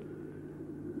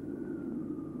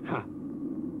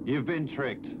 You've been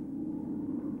tricked.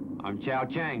 I'm Chow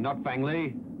Chang, not Fang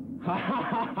Li.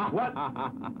 What?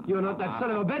 You're not that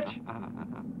son of a bitch?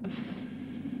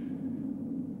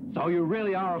 So you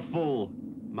really are a fool.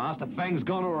 Master Fang's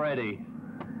gone already.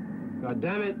 God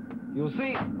damn it. You'll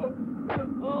see.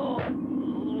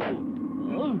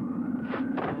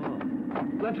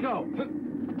 Let's go.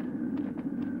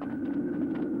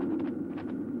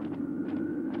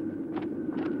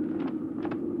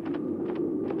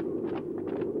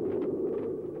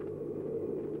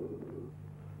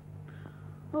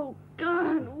 Oh,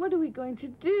 God, what are we going to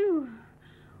do?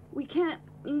 We can't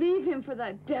leave him for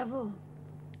that devil.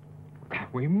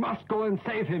 We must go and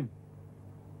save him.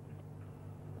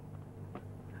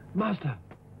 Master,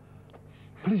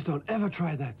 please don't ever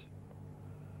try that.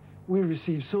 We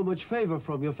received so much favor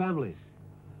from your family.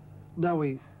 Now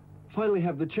we finally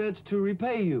have the chance to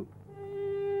repay you.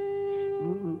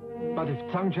 But if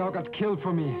Zhang Zhao got killed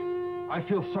for me, I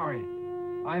feel sorry.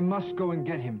 I must go and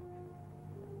get him.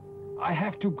 I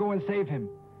have to go and save him.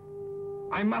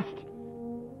 I must.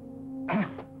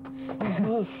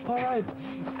 Oh, all right.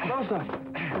 Master,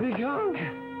 be calm.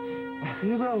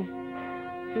 You know,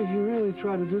 if you really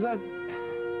try to do that,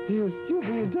 you'll be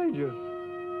in danger.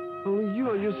 Only you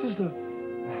and your sister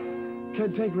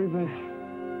can take revenge.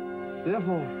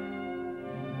 Therefore,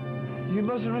 you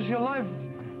mustn't risk your life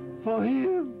for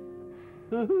him.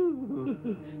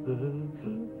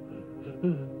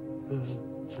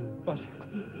 But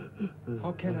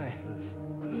how can I?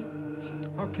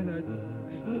 How can I?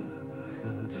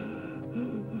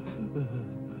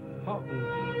 How?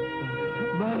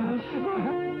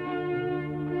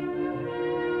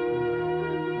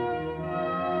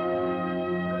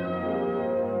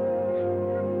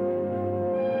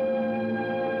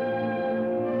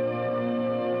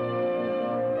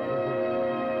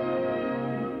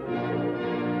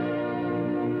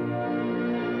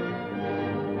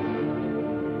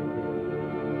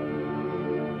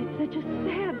 Such a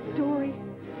sad story.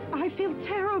 I feel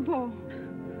terrible.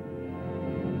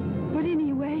 But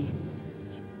anyway,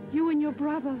 you and your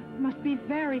brother must be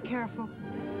very careful.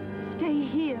 Stay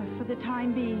here for the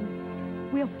time being.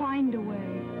 We'll find a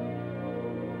way.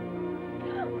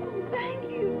 Oh, thank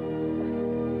you.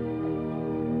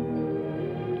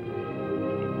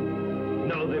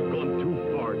 Now they've gone too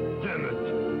far. Damn it.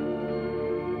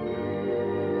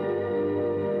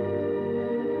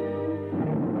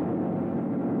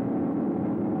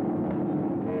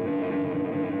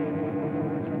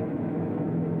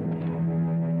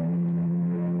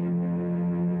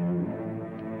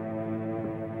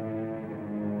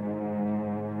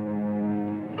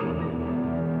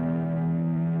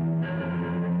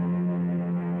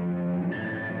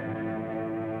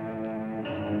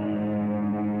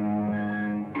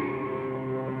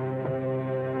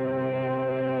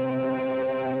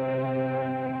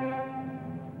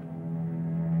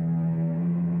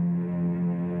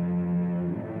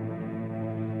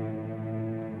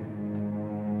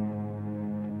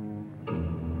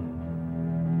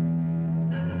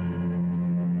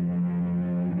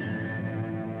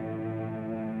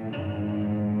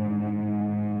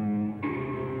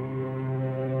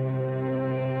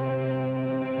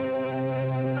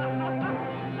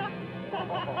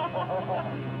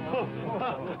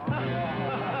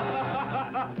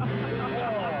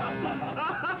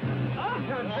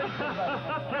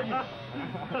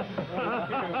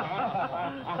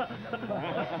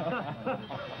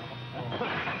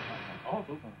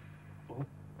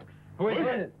 Wait a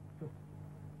minute.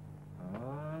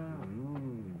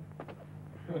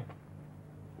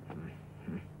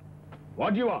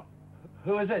 What do you want?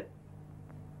 Who is it?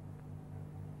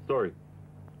 Sorry.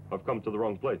 I've come to the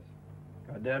wrong place.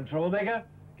 Goddamn troublemaker.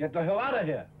 Get the hell out of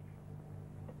here.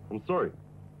 I'm sorry.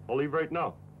 I'll leave right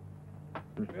now.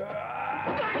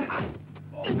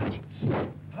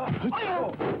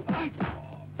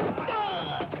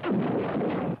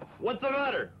 What's the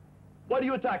matter? Why do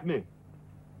you attack me?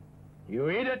 You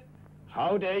idiot!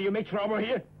 How dare you make trouble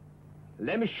here?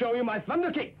 Let me show you my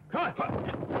thunder kick. Come on.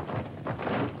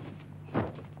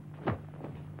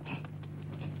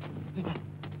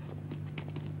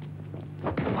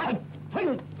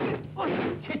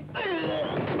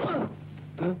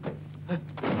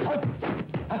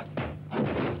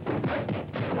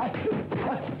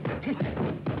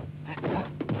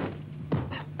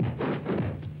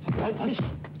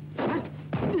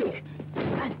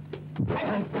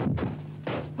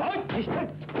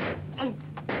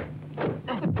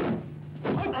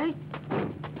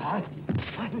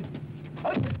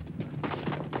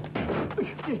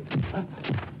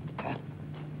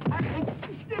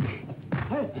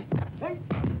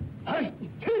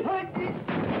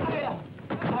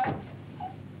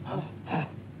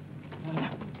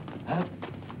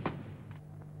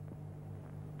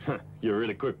 You're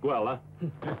really quick, well, huh?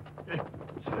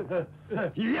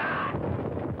 Yeah!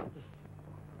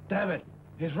 Damn it.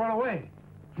 He's run away.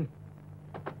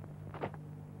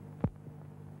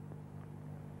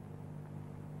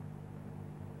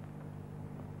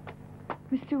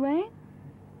 Mr. Wayne?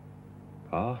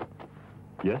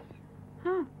 Yes?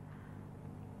 Huh.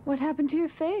 What happened to your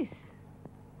face?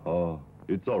 Oh,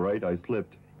 it's all right. I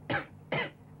slipped.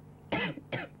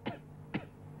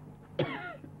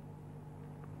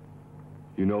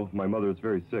 You know, my mother is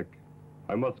very sick.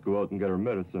 I must go out and get her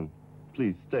medicine.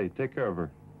 Please, stay. Take care of her.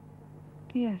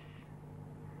 Yes.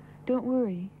 Don't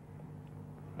worry.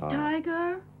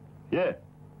 Tiger? Yeah.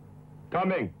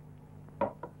 Coming.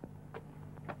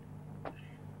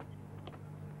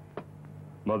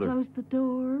 Mother. Close the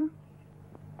door.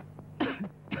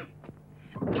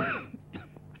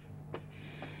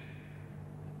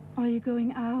 Are you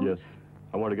going out? Yes.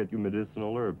 I want to get you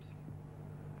medicinal herbs.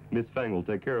 Miss Fang will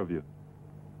take care of you.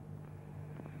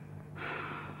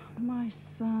 My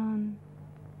son.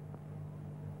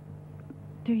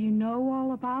 Do you know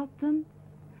all about them?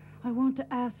 I want to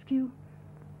ask you,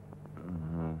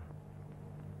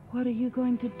 what are you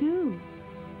going to do?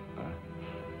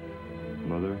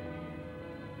 Mother?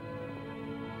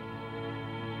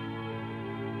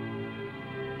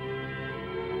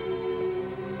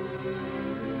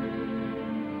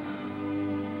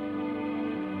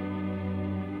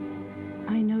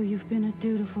 I know you've been a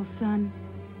dutiful son,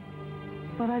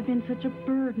 but I've been such a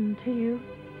burden to you.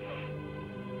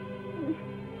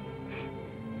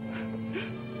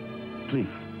 Please,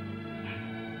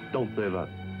 don't say that.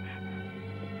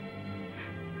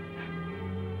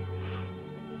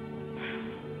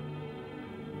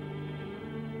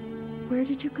 Where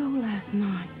did you go last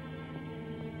night?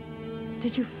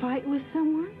 Did you fight with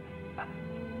someone?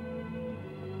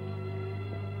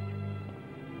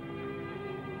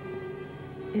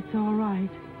 It's all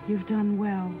right. You've done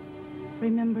well.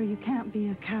 Remember, you can't be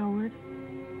a coward.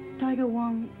 Tiger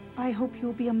Wong, I hope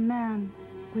you'll be a man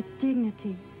with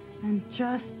dignity and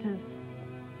justice.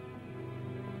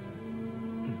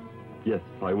 Yes,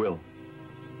 I will.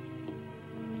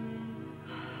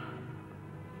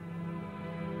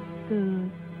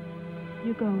 Good.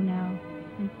 You go now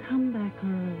and come back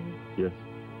early. Yes.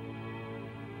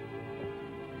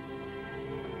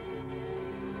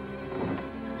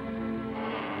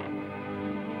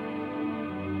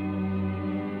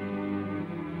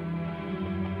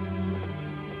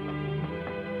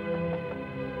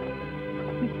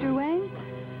 Mr. Wang,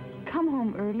 come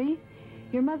home early.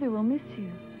 Your mother will miss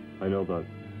you. I know that.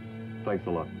 Thanks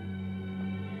a lot.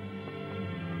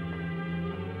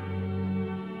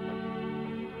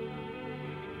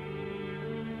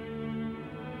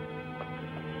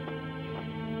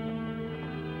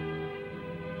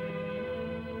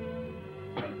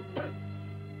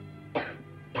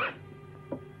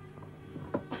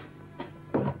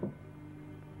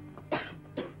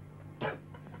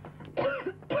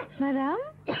 Madame,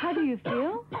 how do you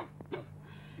feel?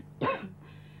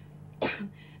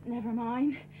 Never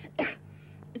mind.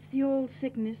 It's the old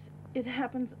sickness. It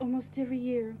happens almost every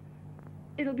year.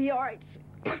 It'll be all right.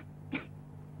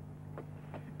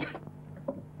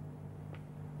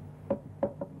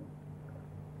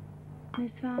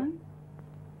 Miss Fang,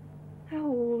 how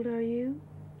old are you?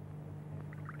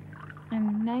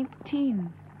 I'm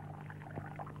 19.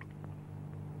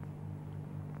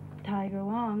 Tiger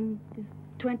Wong is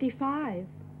 25.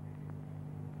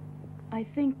 I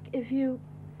think if you...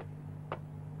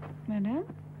 Madame?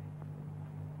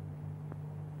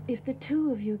 If the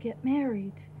two of you get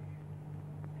married,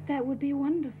 that would be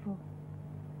wonderful.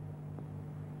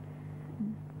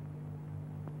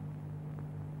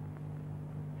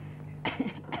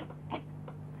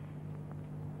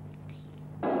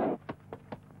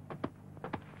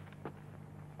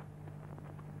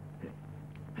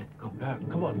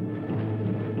 Come on.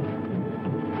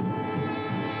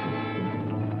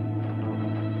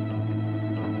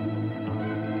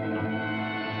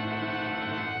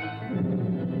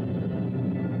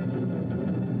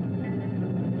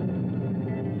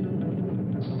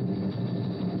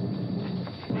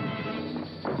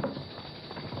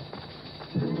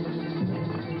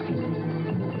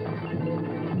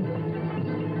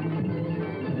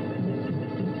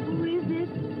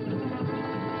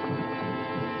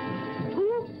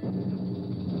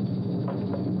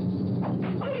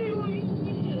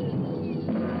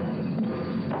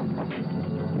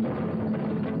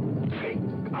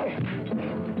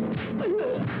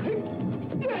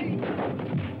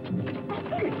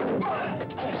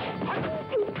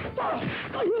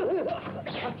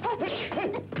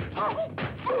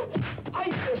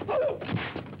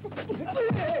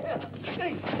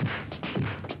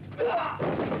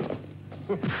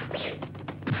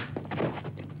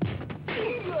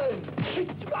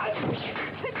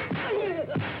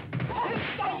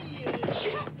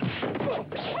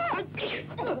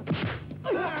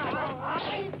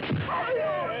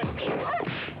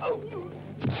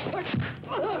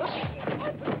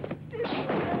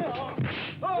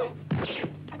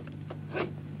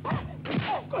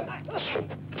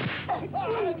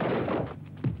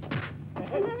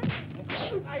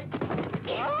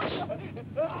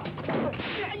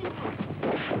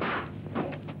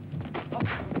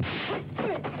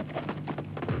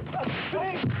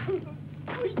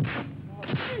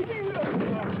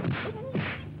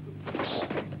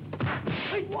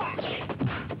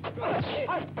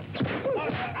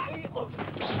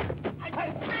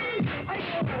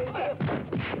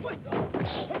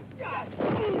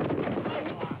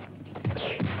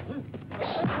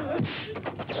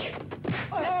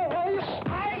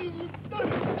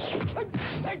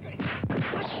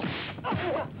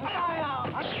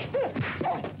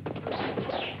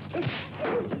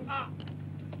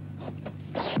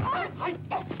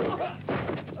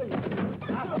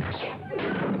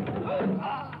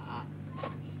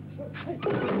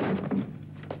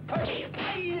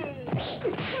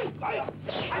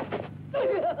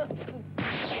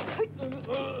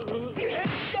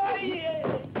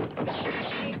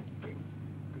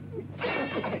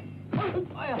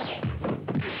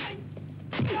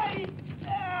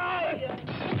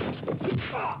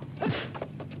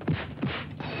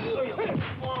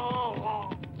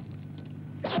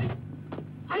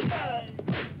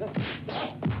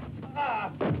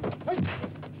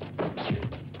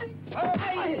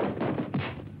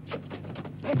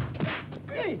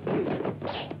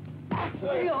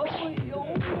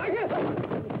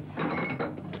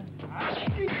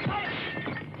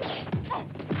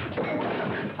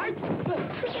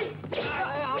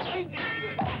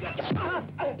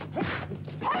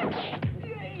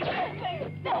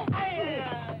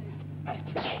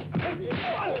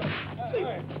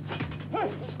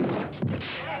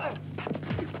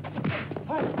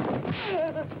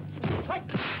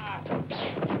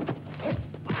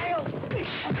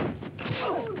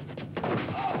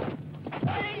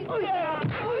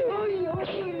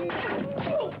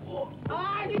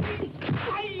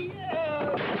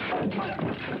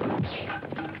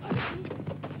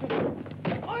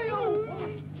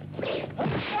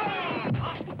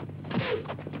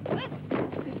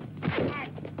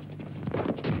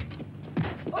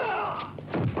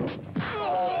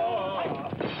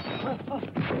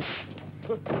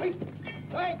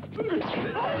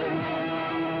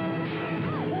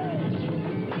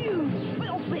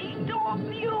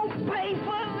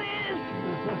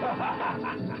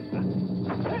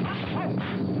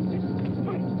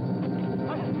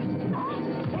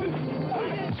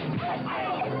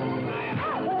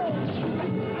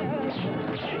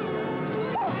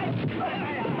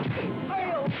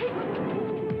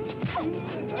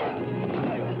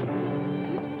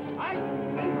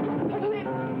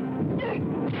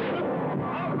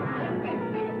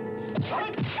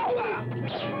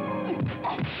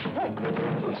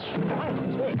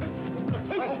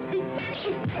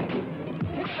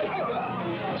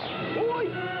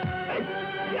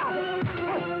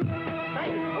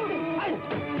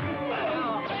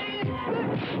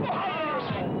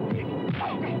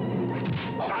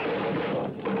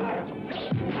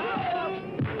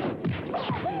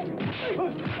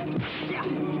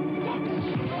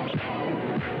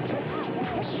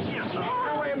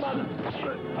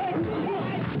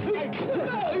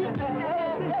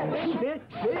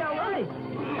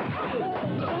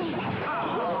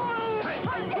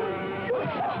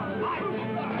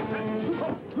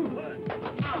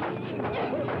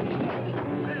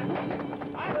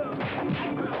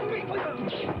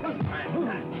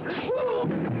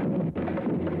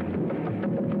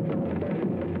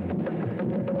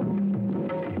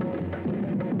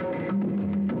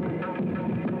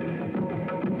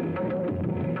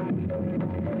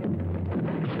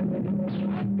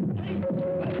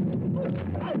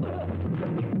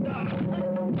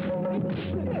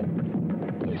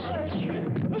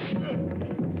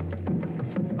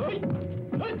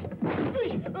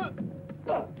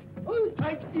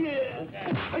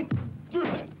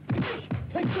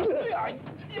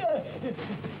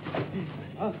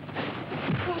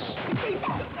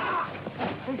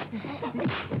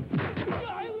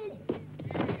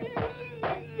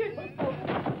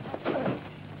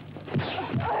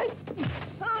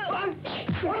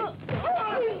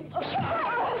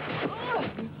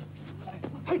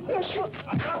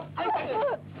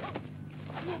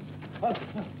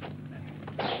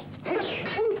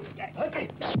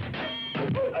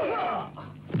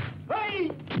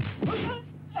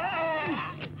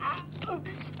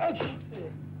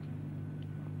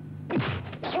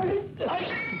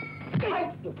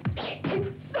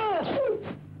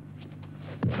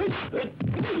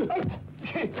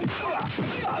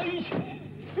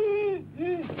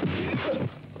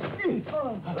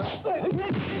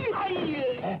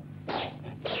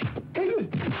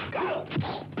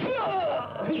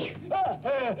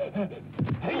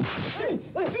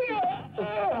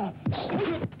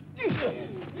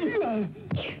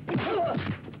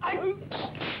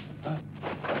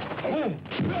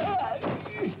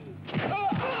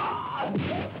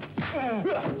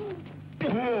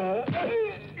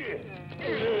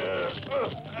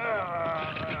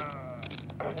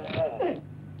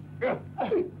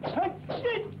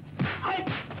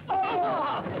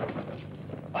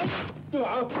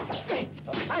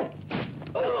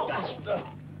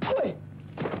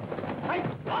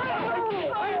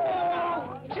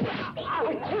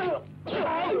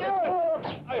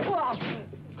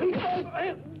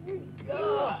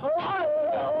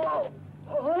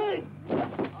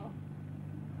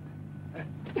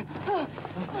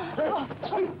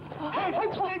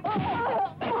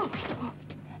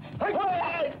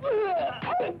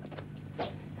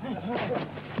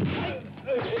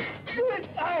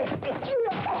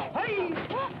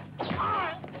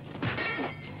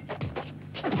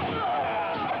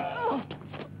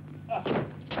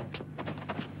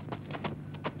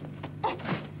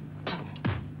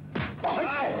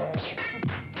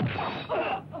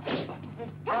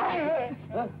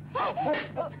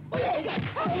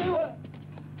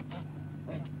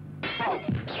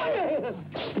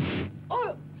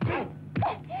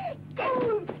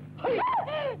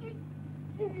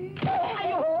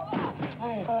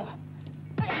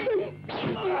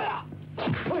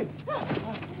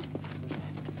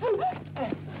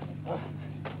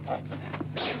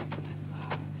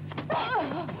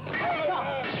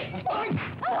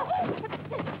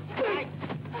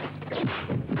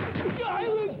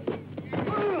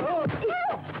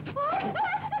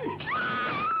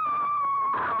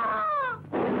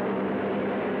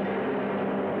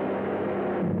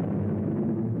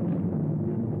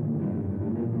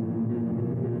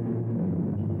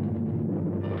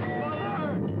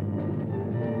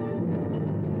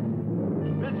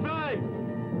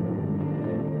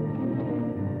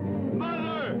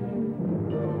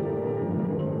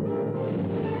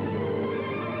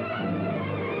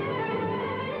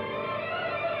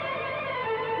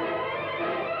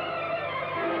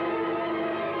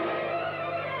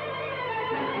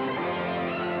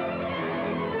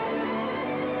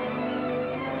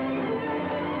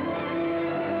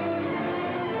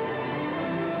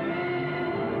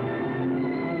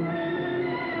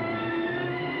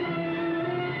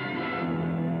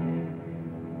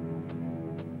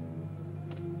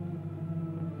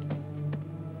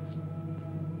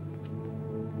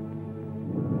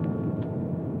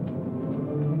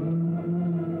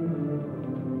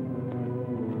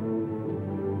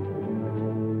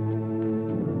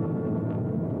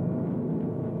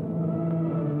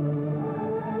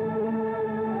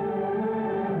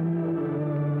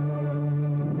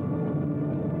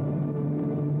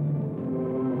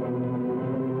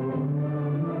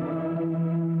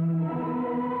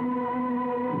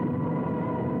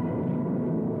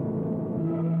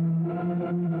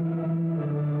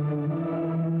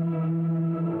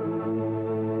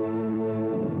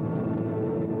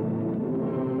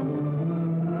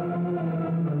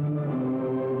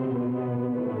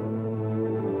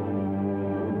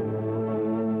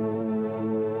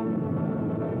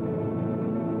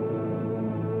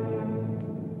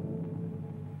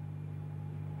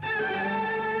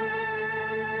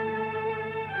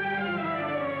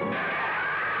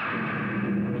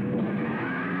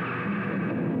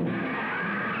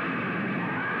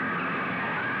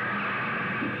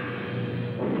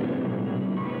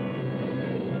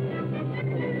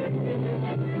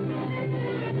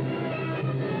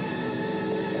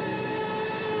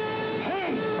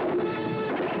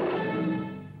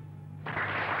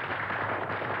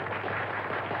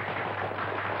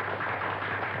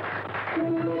 What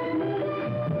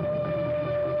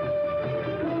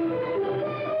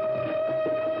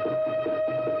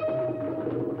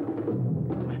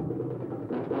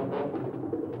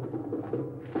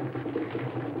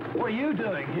are you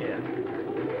doing here?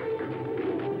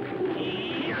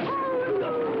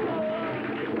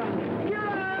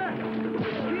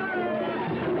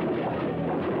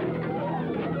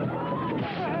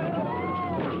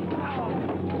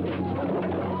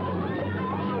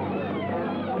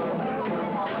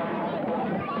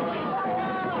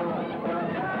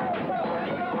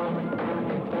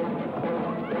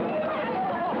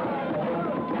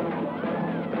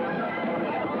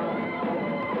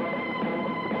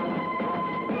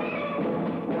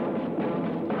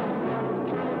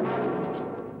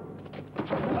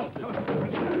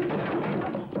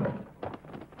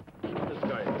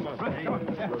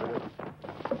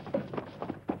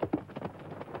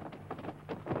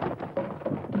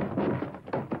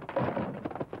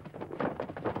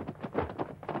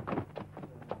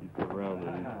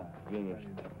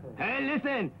 Hey,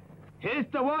 listen! Here's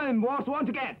the one boss want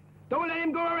to get. Don't let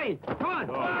him go away. Come on!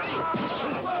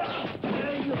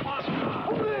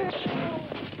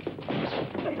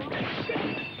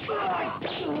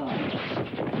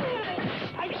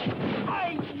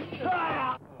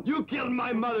 You killed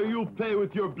my mother, you pay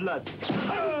with your blood.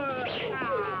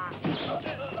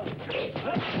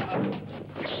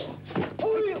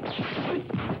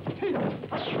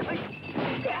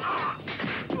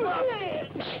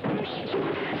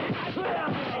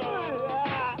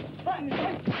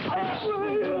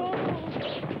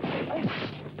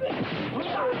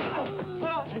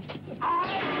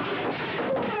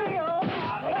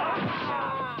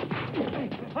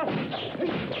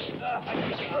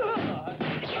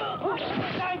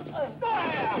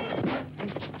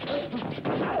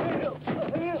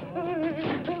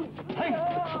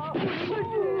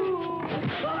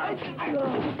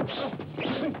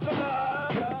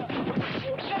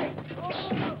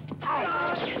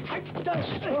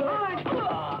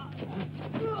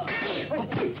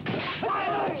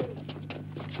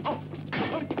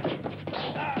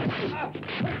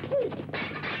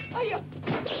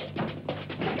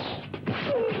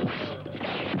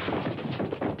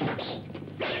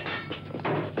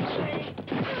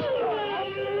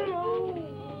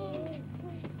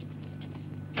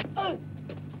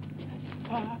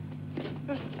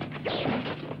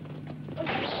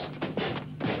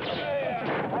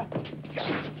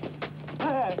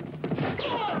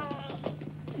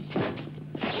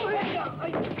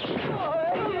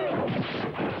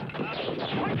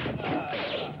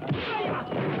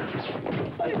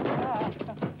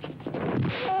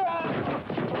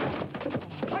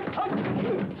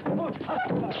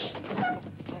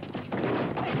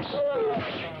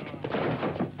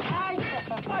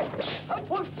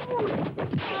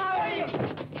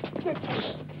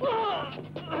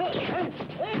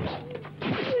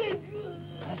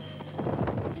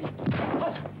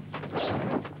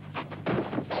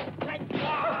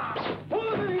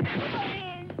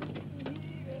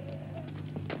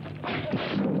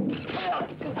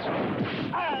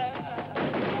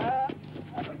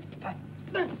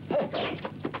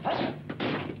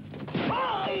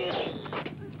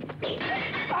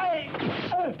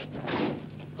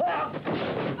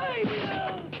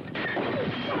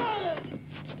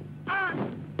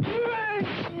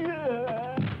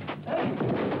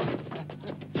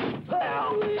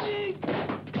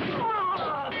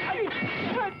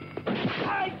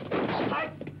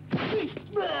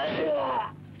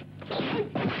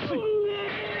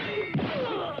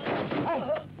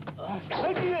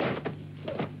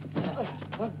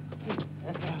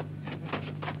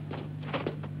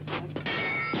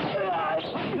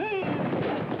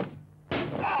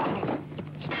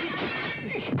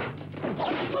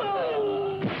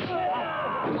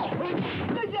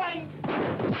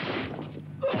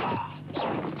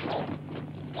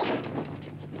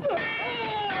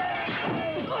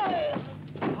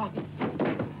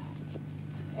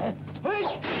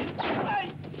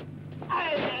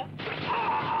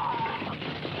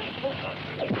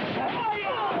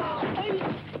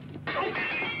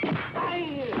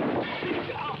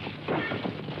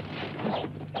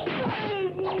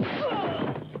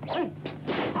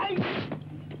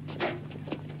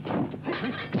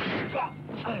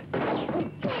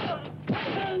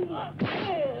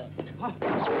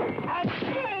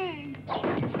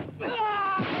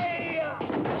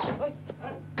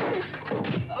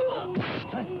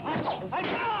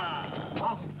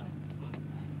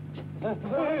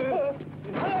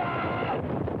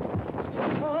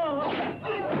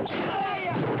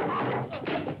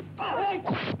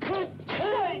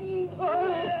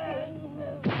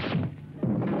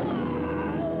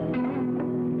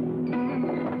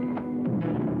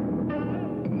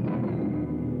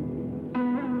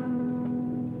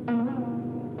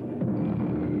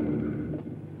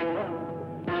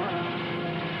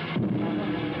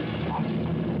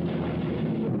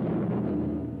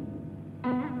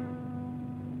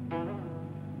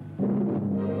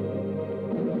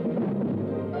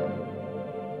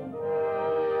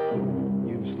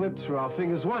 slipped through our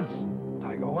fingers once.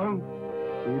 Tiger Wong,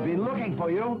 we've been looking for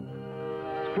you.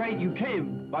 It's great you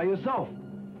came by yourself.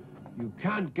 You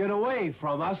can't get away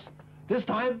from us this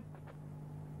time.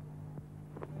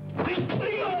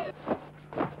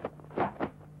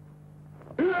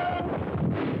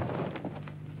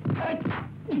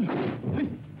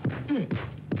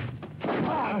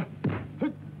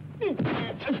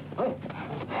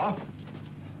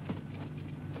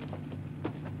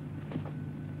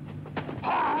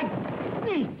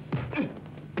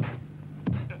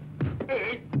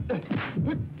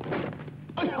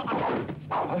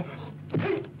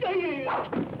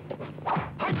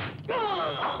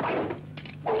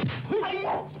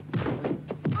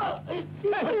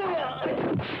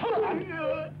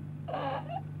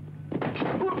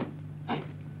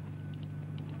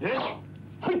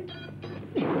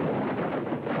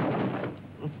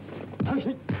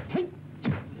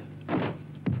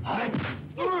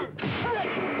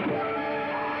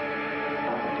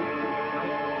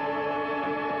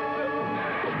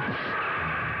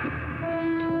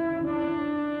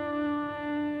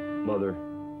 Mother,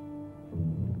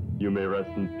 you may rest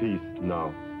in peace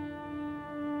now.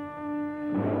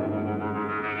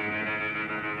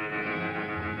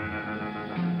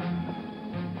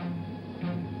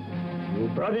 You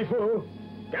bloody fool!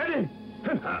 Get him!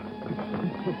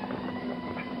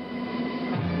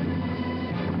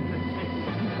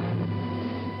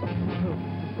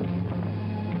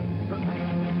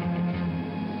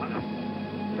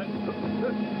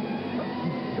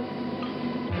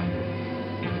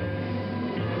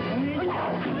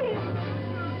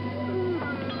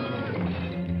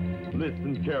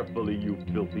 Listen carefully, you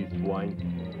filthy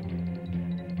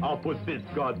swine. I'll put this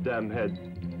goddamn head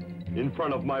in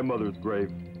front of my mother's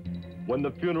grave. When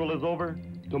the funeral is over,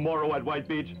 tomorrow at White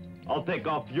Beach, I'll take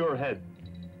off your head,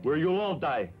 where you'll all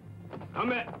die.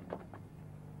 Come here!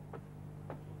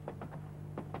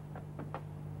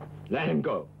 Let him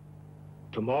go.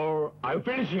 Tomorrow, I'll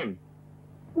finish him.